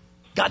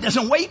 God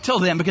doesn't wait till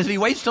then, because if he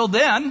waits till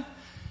then,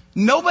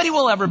 nobody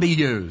will ever be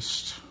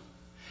used.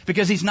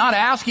 Because he's not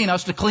asking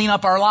us to clean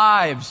up our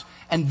lives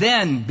and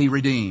then be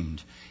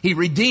redeemed. He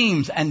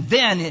redeems and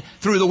then,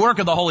 through the work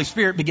of the Holy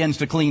Spirit, begins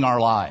to clean our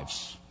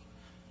lives.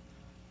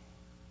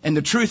 And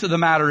the truth of the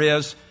matter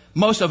is,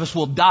 most of us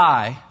will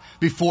die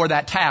before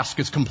that task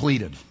is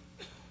completed.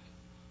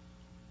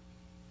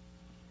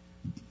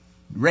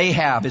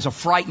 Rahab is a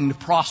frightened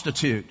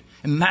prostitute.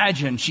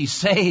 Imagine she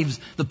saves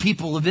the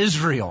people of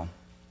Israel.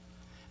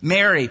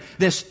 Mary,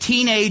 this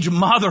teenage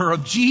mother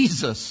of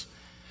Jesus,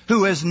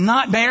 who is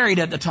not married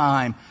at the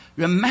time.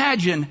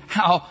 Imagine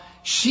how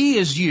she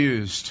is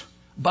used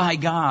by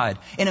God.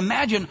 And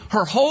imagine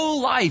her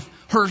whole life,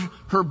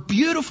 her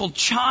beautiful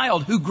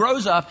child who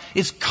grows up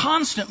is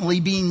constantly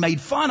being made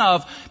fun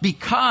of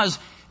because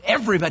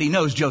everybody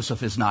knows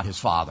Joseph is not his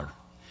father.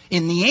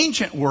 In the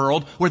ancient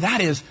world, where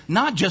that is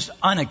not just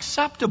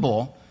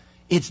unacceptable,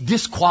 it's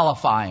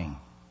disqualifying.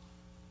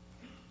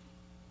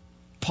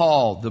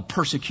 Paul, the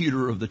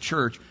persecutor of the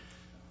church,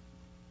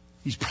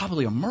 he's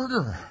probably a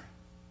murderer.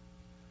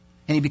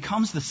 And he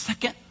becomes the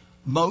second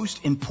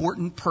most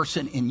important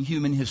person in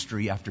human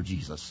history after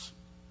Jesus.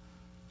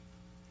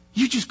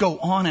 You just go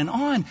on and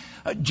on.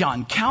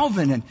 John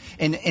Calvin,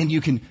 and you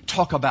can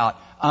talk about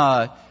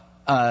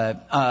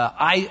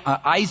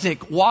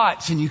Isaac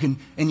Watts, and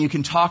you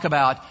can talk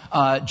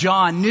about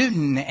John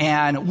Newton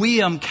and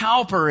William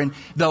Cowper and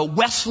the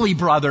Wesley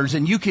brothers,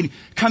 and you can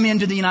come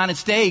into the United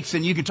States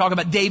and you can talk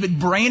about David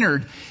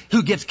Brainerd,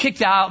 who gets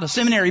kicked out of the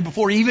seminary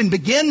before he even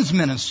begins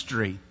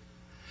ministry.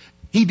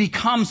 He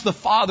becomes the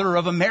father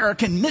of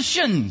American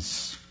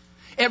missions.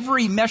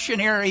 Every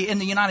missionary in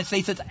the United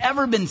States that's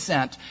ever been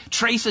sent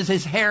traces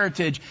his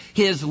heritage,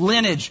 his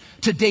lineage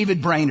to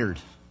David Brainerd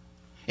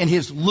in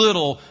his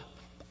little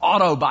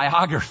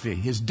autobiography,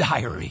 his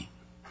diary.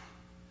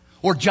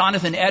 Or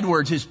Jonathan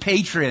Edwards, his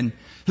patron,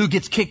 who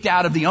gets kicked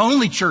out of the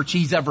only church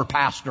he's ever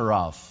pastor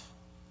of.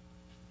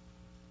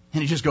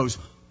 And it just goes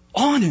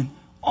on and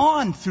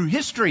on through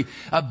history.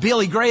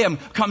 Billy Graham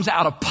comes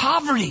out of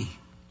poverty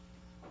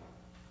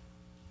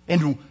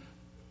and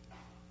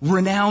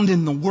renowned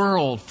in the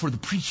world for the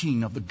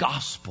preaching of the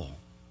gospel.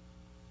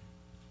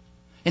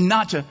 And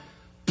not to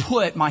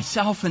put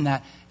myself in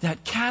that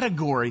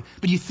category,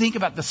 but you think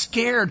about the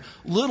scared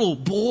little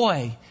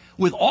boy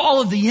with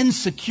all of the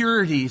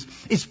insecurities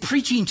is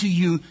preaching to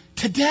you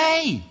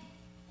today.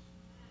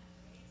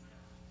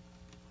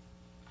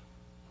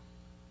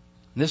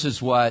 This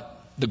is what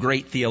the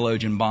great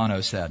theologian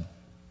Bono said.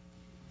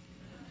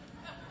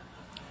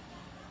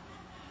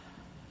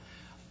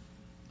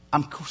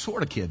 I'm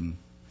sort of kidding.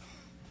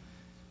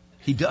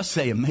 He does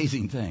say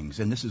amazing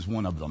things, and this is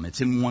one of them. It's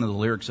in one of the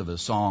lyrics of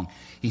his song.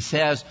 He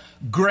says,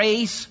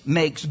 grace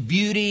makes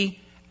beauty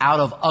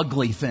out of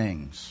ugly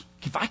things.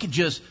 If I could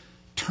just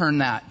turn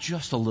that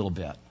just a little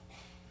bit.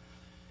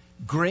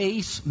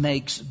 Grace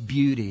makes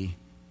beauty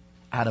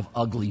out of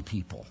ugly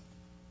people.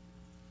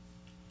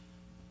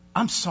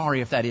 I'm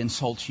sorry if that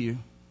insults you.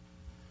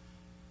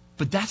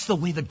 But that's the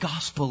way the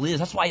gospel is.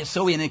 That's why it's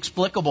so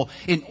inexplicable.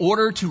 In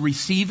order to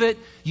receive it,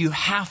 you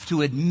have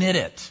to admit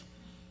it.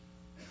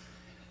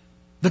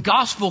 The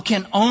gospel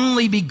can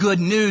only be good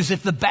news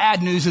if the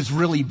bad news is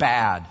really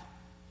bad.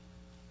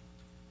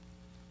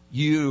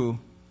 You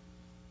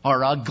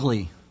are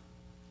ugly,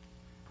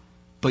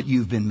 but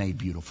you've been made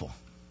beautiful.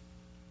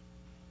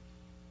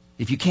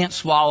 If you can't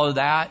swallow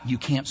that, you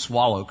can't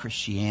swallow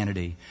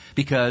Christianity,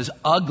 because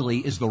ugly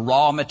is the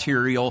raw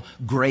material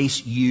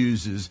grace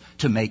uses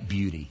to make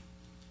beauty.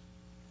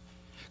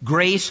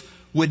 Grace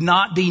would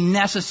not be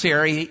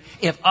necessary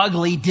if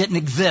ugly didn't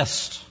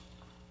exist.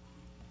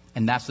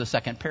 And that's the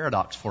second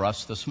paradox for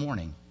us this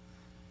morning,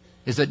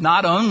 is that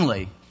not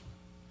only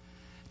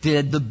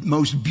did the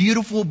most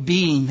beautiful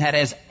being that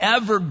has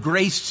ever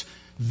graced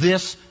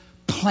this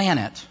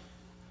planet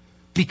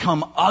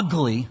become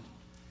ugly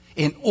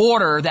in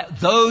order that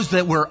those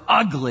that were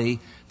ugly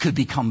could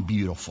become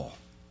beautiful.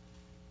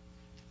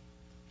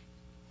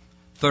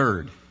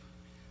 Third,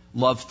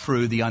 love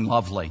through the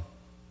unlovely.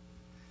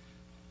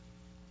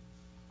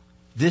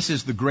 This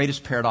is the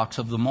greatest paradox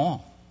of them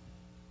all.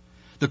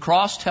 The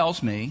cross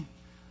tells me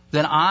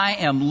that I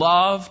am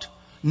loved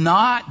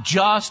not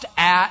just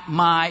at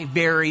my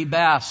very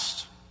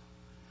best,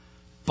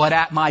 but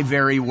at my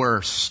very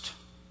worst.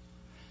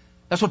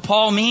 That's what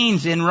Paul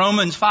means in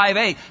Romans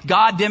 5:8.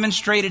 God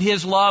demonstrated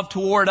His love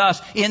toward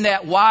us in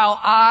that while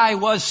I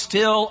was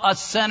still a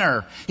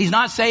sinner. He's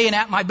not saying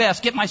at my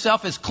best, get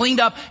myself as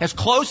cleaned up, as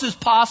close as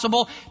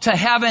possible to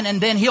heaven,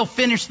 and then He'll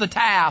finish the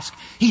task.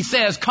 He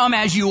says, come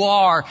as you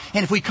are.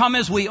 And if we come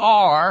as we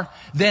are,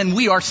 then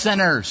we are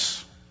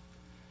sinners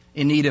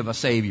in need of a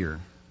Savior.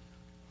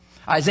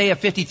 Isaiah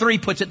 53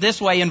 puts it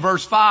this way in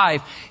verse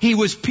 5. He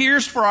was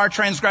pierced for our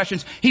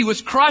transgressions. He was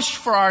crushed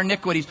for our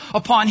iniquities.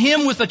 Upon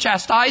Him was the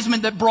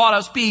chastisement that brought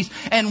us peace.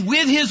 And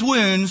with His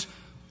wounds,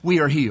 we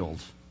are healed.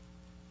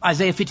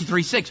 Isaiah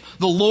 53:6.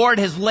 The Lord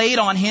has laid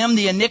on Him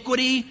the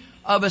iniquity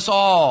of us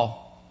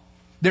all.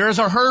 There is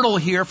a hurdle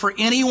here for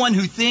anyone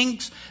who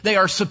thinks they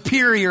are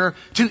superior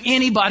to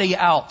anybody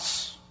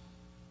else.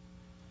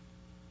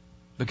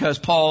 Because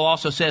Paul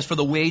also says, for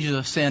the wages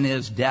of sin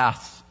is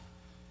death,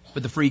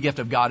 but the free gift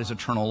of God is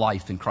eternal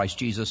life in Christ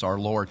Jesus our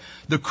Lord.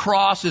 The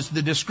cross is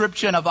the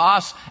description of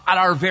us at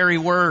our very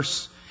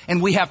worst.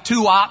 And we have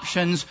two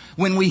options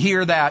when we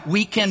hear that.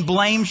 We can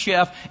blame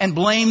shift and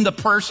blame the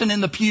person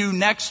in the pew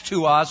next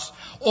to us,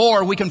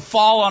 or we can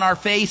fall on our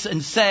face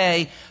and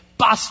say,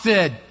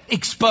 busted,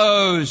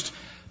 exposed,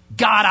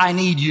 God, I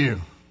need you.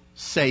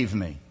 Save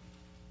me.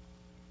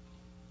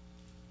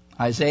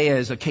 Isaiah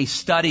is a case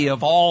study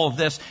of all of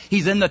this.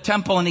 He's in the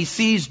temple and he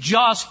sees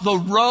just the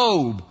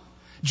robe,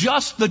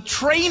 just the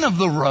train of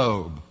the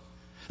robe.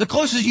 The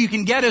closest you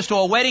can get is to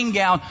a wedding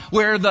gown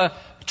where the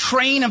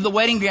train of the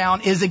wedding gown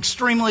is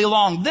extremely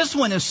long. This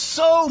one is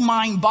so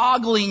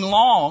mind-boggling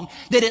long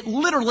that it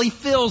literally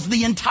fills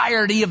the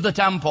entirety of the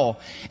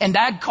temple. And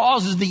that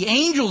causes the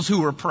angels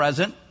who were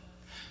present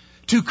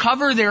to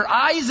cover their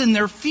eyes and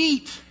their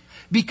feet,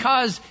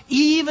 because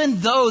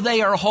even though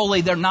they are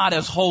holy, they're not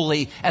as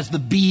holy as the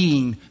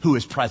being who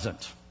is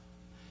present.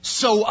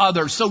 So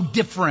other, so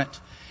different,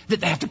 that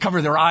they have to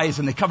cover their eyes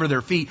and they cover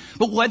their feet.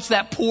 But what's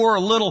that poor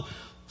little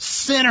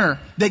sinner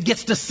that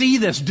gets to see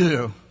this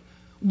do?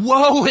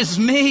 Woe is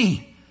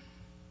me!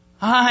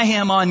 I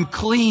am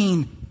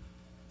unclean.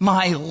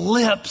 My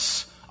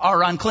lips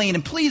are unclean.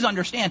 And please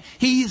understand,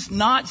 he's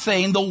not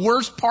saying the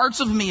worst parts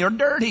of me are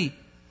dirty.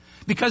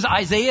 Because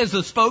Isaiah is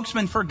the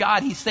spokesman for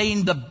God. He's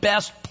saying the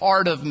best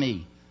part of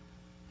me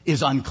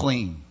is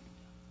unclean.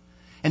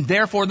 And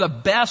therefore the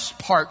best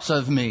parts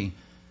of me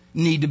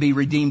need to be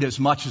redeemed as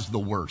much as the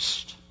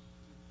worst.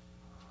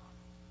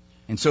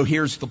 And so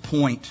here's the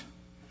point.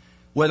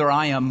 Whether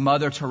I am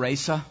Mother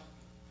Teresa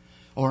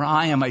or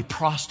I am a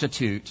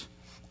prostitute,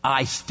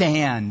 I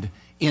stand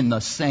in the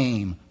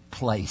same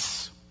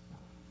place.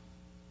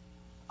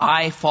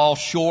 I fall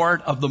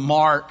short of the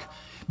mark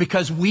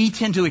because we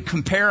tend to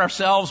compare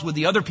ourselves with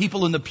the other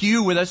people in the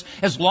pew with us.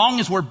 As long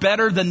as we're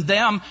better than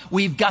them,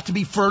 we've got to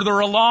be further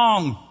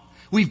along.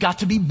 We've got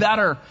to be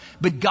better.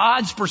 But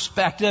God's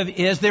perspective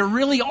is there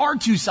really are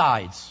two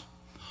sides.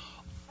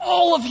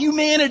 All of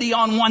humanity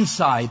on one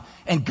side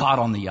and God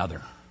on the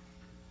other.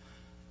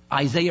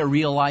 Isaiah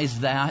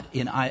realized that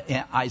in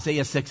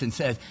Isaiah 6 and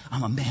says,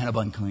 I'm a man of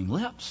unclean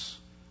lips.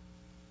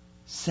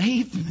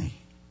 Save me.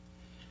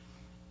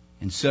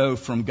 And so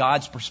from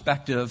God's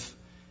perspective,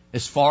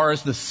 as far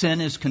as the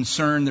sin is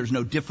concerned, there's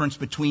no difference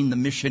between the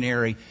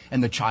missionary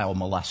and the child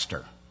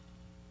molester.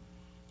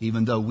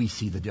 Even though we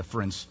see the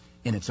difference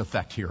in its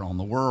effect here on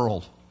the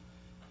world.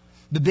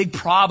 The big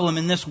problem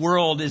in this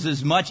world is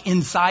as much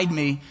inside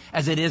me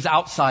as it is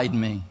outside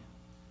me.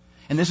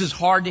 And this is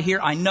hard to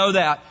hear. I know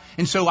that.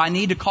 And so I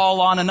need to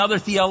call on another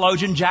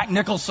theologian, Jack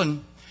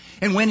Nicholson.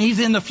 And when he's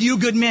in The Few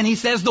Good Men, he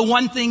says the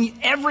one thing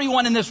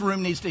everyone in this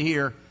room needs to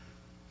hear.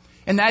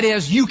 And that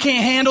is, you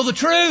can't handle the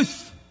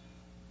truth.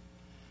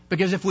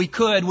 Because if we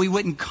could, we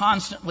wouldn't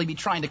constantly be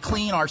trying to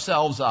clean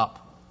ourselves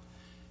up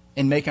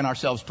and making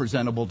ourselves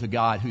presentable to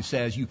God, who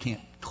says you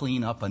can't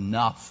clean up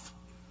enough.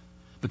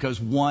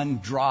 Because one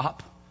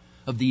drop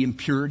of the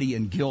impurity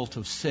and guilt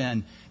of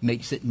sin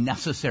makes it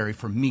necessary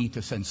for me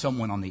to send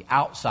someone on the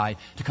outside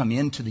to come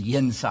into the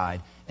inside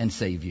and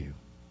save you.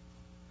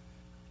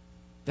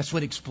 That's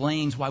what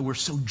explains why we're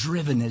so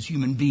driven as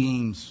human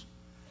beings.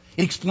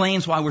 It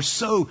explains why we're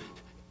so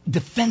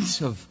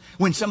defensive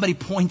when somebody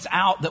points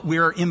out that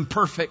we're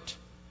imperfect.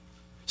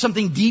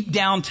 Something deep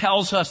down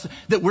tells us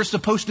that we're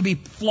supposed to be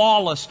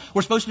flawless.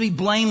 We're supposed to be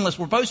blameless.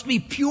 We're supposed to be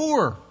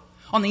pure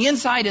on the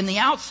inside and the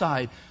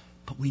outside.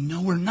 But we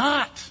know we're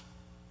not.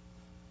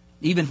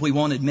 Even if we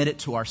won't admit it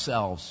to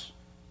ourselves.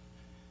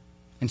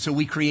 And so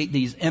we create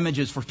these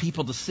images for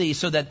people to see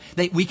so that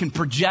we can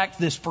project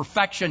this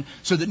perfection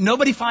so that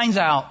nobody finds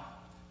out,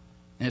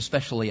 and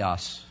especially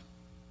us.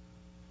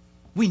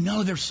 We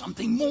know there's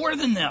something more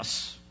than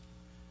this.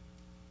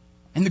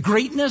 And the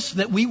greatness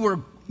that we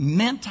were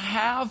meant to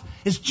have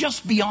is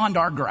just beyond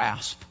our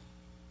grasp.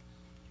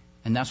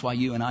 And that's why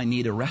you and I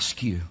need a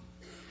rescue.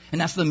 And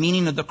that's the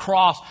meaning of the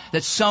cross,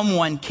 that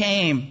someone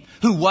came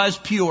who was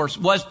pure,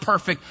 was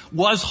perfect,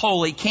 was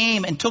holy,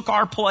 came and took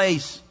our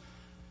place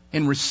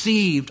and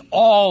received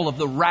all of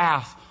the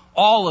wrath,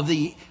 all of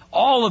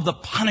the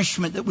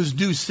punishment that was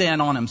due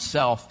sin on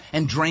himself,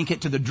 and drank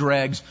it to the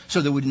dregs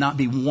so there would not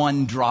be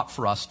one drop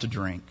for us to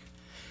drink.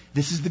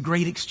 This is the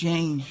great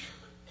exchange.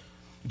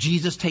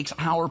 Jesus takes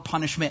our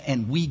punishment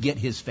and we get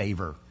his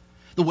favor.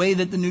 The way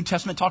that the New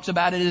Testament talks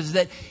about it is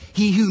that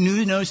he who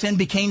knew no sin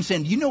became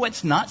sin. You know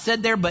what's not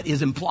said there but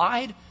is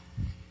implied?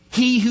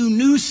 He who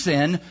knew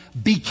sin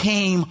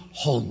became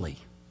holy,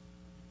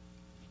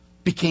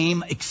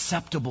 became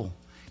acceptable,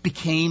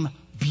 became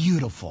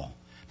beautiful,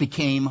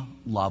 became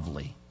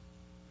lovely.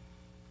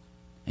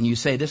 And you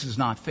say, this is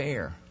not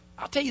fair.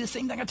 I'll tell you the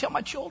same thing I tell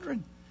my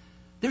children.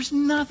 There's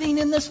nothing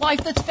in this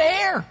life that's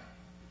fair.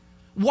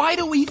 Why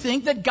do we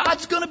think that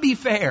God's going to be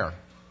fair?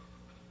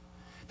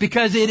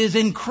 Because it is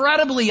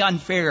incredibly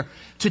unfair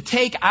to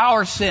take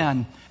our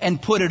sin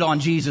and put it on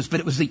Jesus, but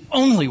it was the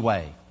only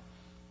way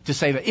to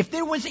save it. If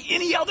there was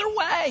any other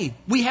way,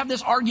 we have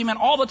this argument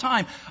all the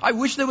time. I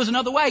wish there was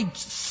another way.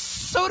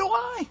 So do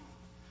I.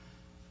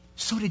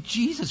 So did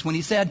Jesus when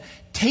he said,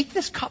 take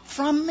this cup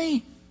from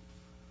me.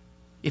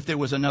 If there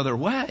was another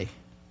way.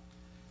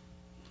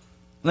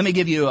 Let me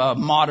give you a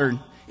modern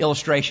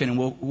illustration, and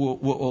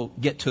we'll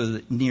get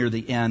to near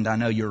the end. I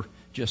know you're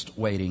just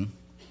waiting.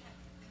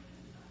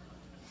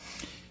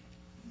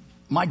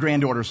 My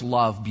granddaughters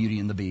love Beauty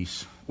and the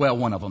Beast. Well,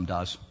 one of them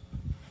does.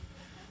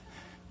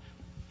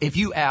 If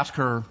you ask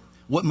her,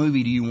 what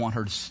movie do you want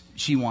her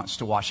she wants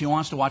to watch? She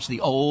wants to watch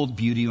the old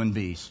Beauty and the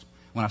Beast.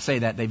 When I say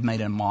that, they've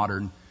made a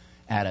modern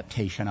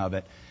adaptation of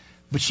it.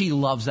 But she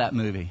loves that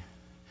movie.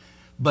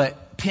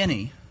 But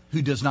Penny,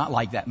 who does not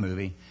like that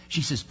movie,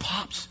 she says,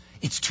 Pops,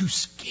 it's too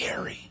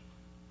scary.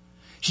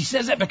 She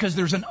says that because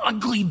there's an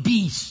ugly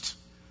beast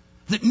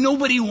that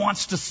nobody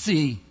wants to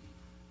see.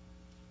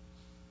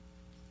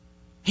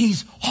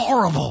 He's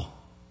horrible.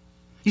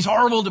 He's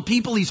horrible to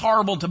people. He's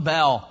horrible to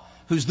Belle,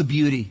 who's the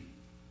beauty.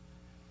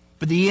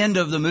 But the end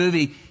of the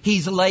movie,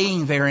 he's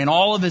laying there in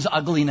all of his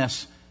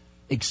ugliness,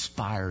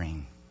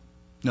 expiring.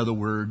 Another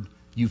word,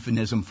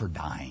 euphemism for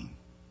dying.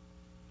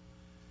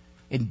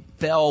 And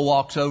Belle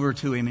walks over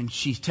to him and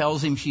she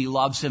tells him she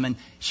loves him and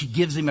she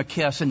gives him a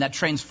kiss, and that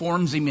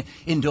transforms him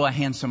into a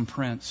handsome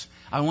prince.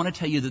 I want to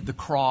tell you that the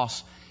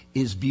cross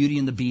is Beauty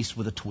and the Beast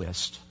with a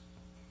twist.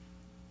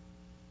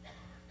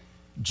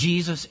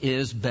 Jesus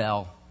is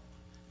Belle,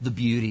 the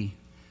beauty,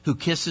 who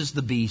kisses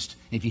the beast.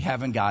 If you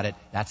haven't got it,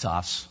 that's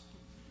us.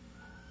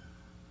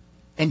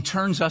 And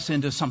turns us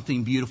into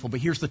something beautiful. But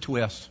here's the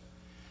twist.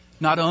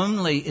 Not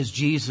only is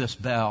Jesus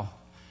Belle,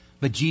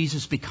 but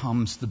Jesus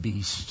becomes the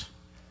beast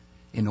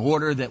in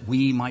order that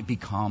we might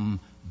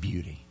become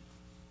beauty.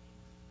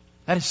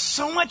 That is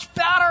so much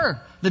better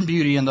than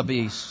Beauty and the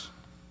Beast.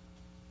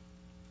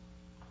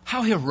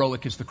 How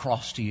heroic is the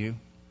cross to you?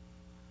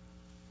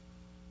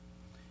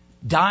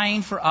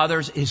 Dying for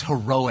others is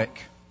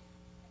heroic,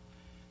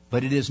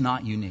 but it is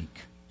not unique.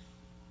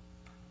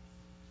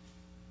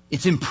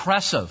 It's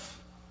impressive,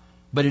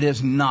 but it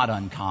is not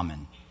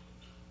uncommon.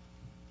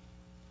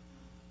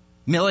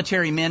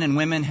 Military men and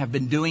women have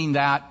been doing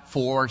that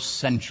for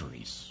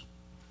centuries.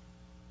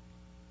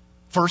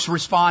 First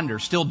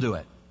responders still do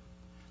it.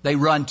 They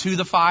run to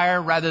the fire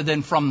rather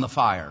than from the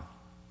fire.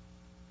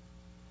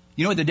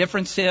 You know what the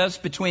difference is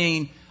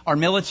between our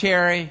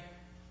military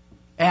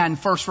and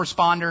first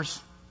responders?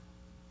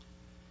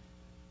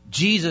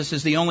 Jesus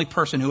is the only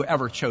person who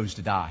ever chose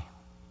to die.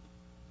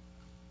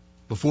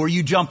 Before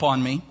you jump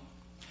on me,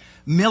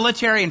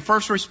 military and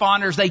first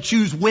responders, they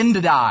choose when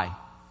to die.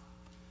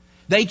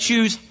 They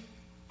choose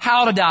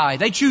how to die.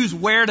 They choose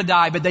where to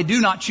die, but they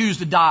do not choose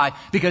to die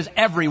because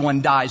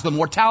everyone dies. The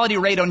mortality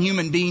rate on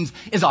human beings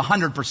is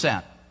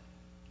 100%.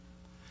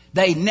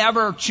 They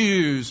never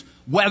choose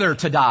whether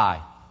to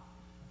die.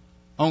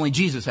 Only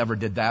Jesus ever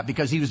did that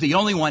because he was the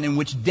only one in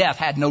which death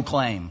had no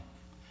claim.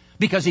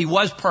 Because he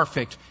was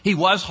perfect. He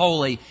was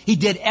holy. He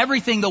did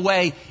everything the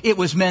way it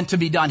was meant to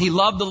be done. He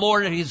loved the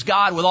Lord his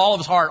God with all of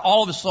his heart,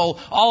 all of his soul,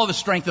 all of his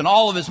strength, and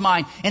all of his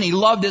mind. And he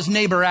loved his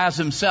neighbor as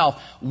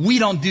himself. We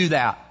don't do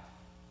that.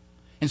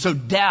 And so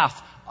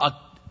death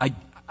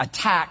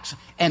attacks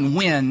and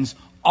wins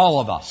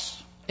all of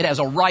us. It has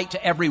a right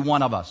to every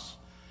one of us,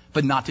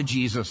 but not to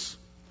Jesus.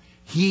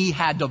 He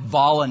had to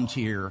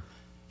volunteer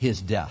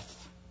his death.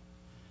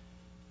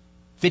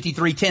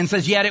 53:10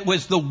 says, yet it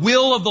was the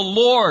will of the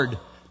Lord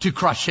to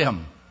crush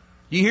him.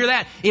 You hear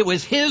that? It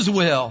was his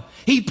will.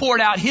 He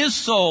poured out his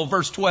soul,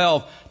 verse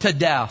 12, to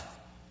death.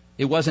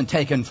 It wasn't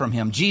taken from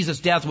him. Jesus'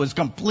 death was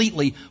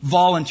completely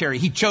voluntary.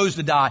 He chose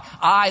to die.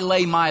 I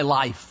lay my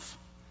life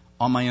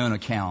on my own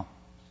account.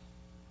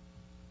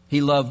 He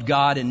loved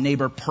God and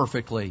neighbor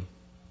perfectly.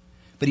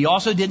 But he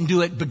also didn't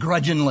do it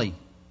begrudgingly.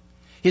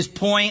 His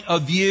point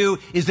of view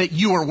is that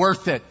you are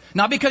worth it.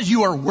 Not because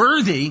you are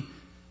worthy,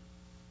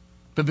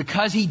 but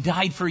because he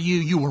died for you,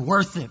 you were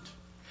worth it.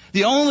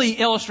 The only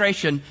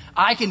illustration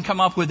I can come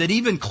up with that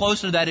even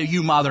closer to that are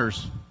you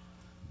mothers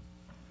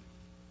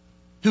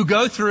who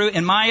go through,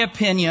 in my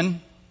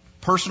opinion,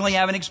 personally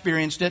haven't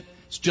experienced it.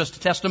 It's just a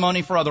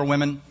testimony for other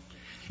women.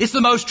 It's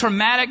the most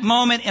traumatic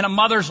moment in a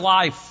mother's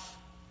life.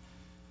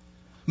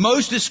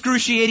 Most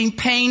excruciating,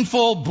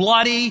 painful,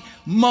 bloody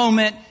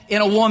moment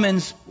in a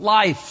woman's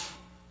life.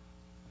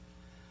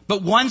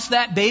 But once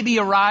that baby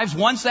arrives,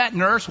 once that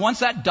nurse, once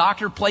that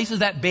doctor places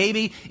that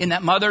baby in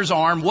that mother's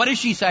arm, what does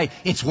she say?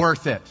 It's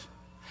worth it.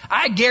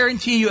 I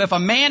guarantee you if a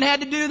man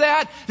had to do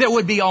that, there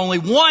would be only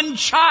one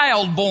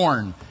child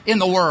born in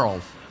the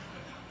world.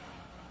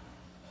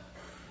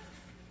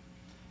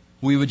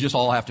 We would just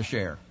all have to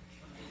share.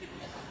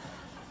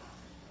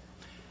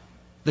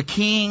 The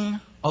King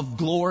of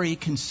Glory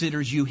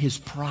considers you his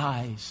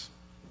prize.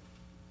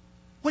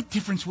 What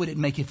difference would it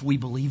make if we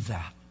believe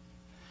that?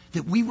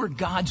 That we were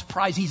God's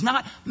prize. He's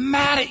not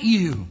mad at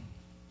you.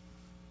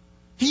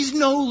 He's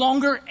no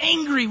longer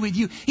angry with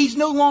you. He's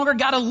no longer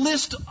got a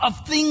list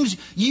of things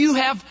you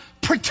have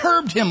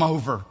perturbed him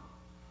over.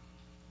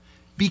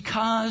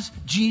 Because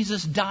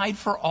Jesus died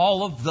for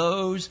all of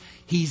those,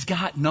 he's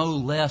got no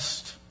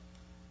list.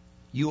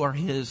 You are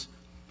his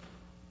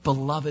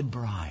beloved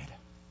bride.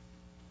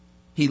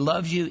 He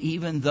loves you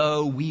even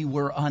though we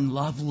were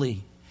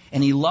unlovely.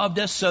 And he loved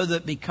us so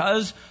that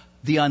because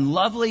the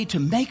unlovely to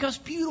make us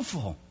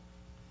beautiful.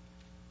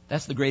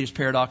 That's the greatest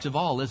paradox of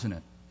all, isn't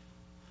it?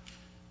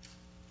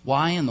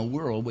 Why in the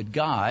world would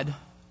God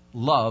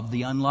love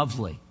the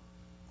unlovely?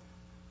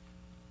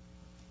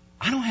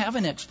 I don't have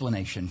an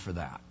explanation for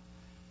that.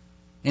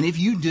 And if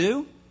you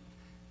do,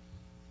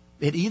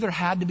 it either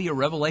had to be a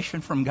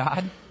revelation from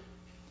God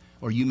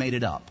or you made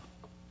it up.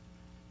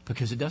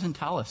 Because it doesn't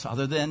tell us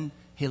other than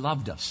he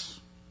loved us.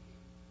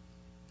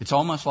 It's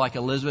almost like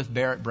Elizabeth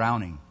Barrett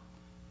Browning.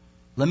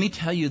 Let me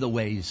tell you the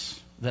ways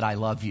that I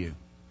love you.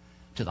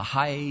 To the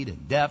height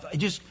and depth.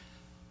 Just a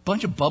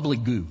bunch of bubbly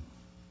goo.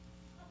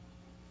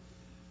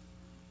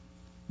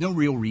 No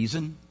real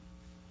reason.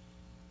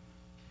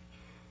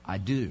 I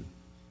do.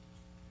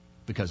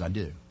 Because I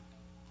do.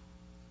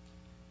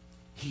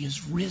 He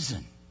is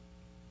risen.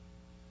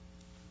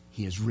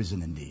 He is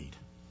risen indeed.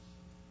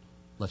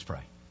 Let's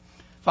pray.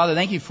 Father,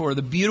 thank you for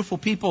the beautiful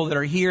people that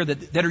are here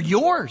that are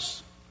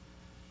yours.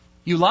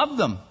 You love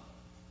them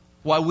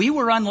while we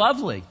were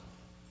unlovely.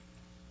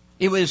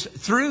 It was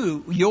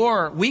through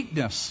your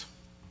weakness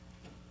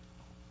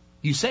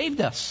you saved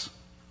us.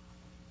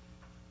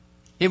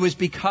 It was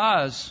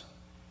because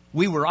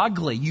we were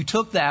ugly. You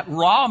took that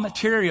raw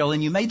material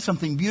and you made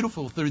something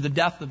beautiful through the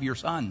death of your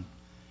Son.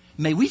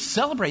 May we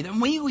celebrate it.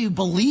 May we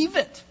believe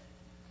it.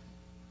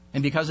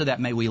 And because of that,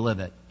 may we live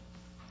it.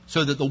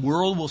 So that the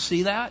world will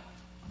see that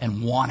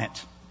and want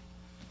it.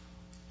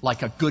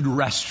 Like a good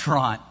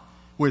restaurant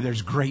where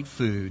there's great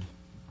food.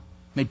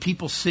 May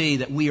people see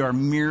that we are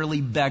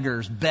merely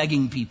beggars,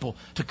 begging people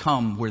to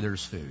come where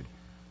there's food.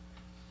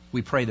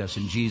 We pray this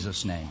in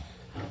Jesus' name.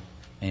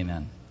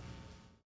 Amen.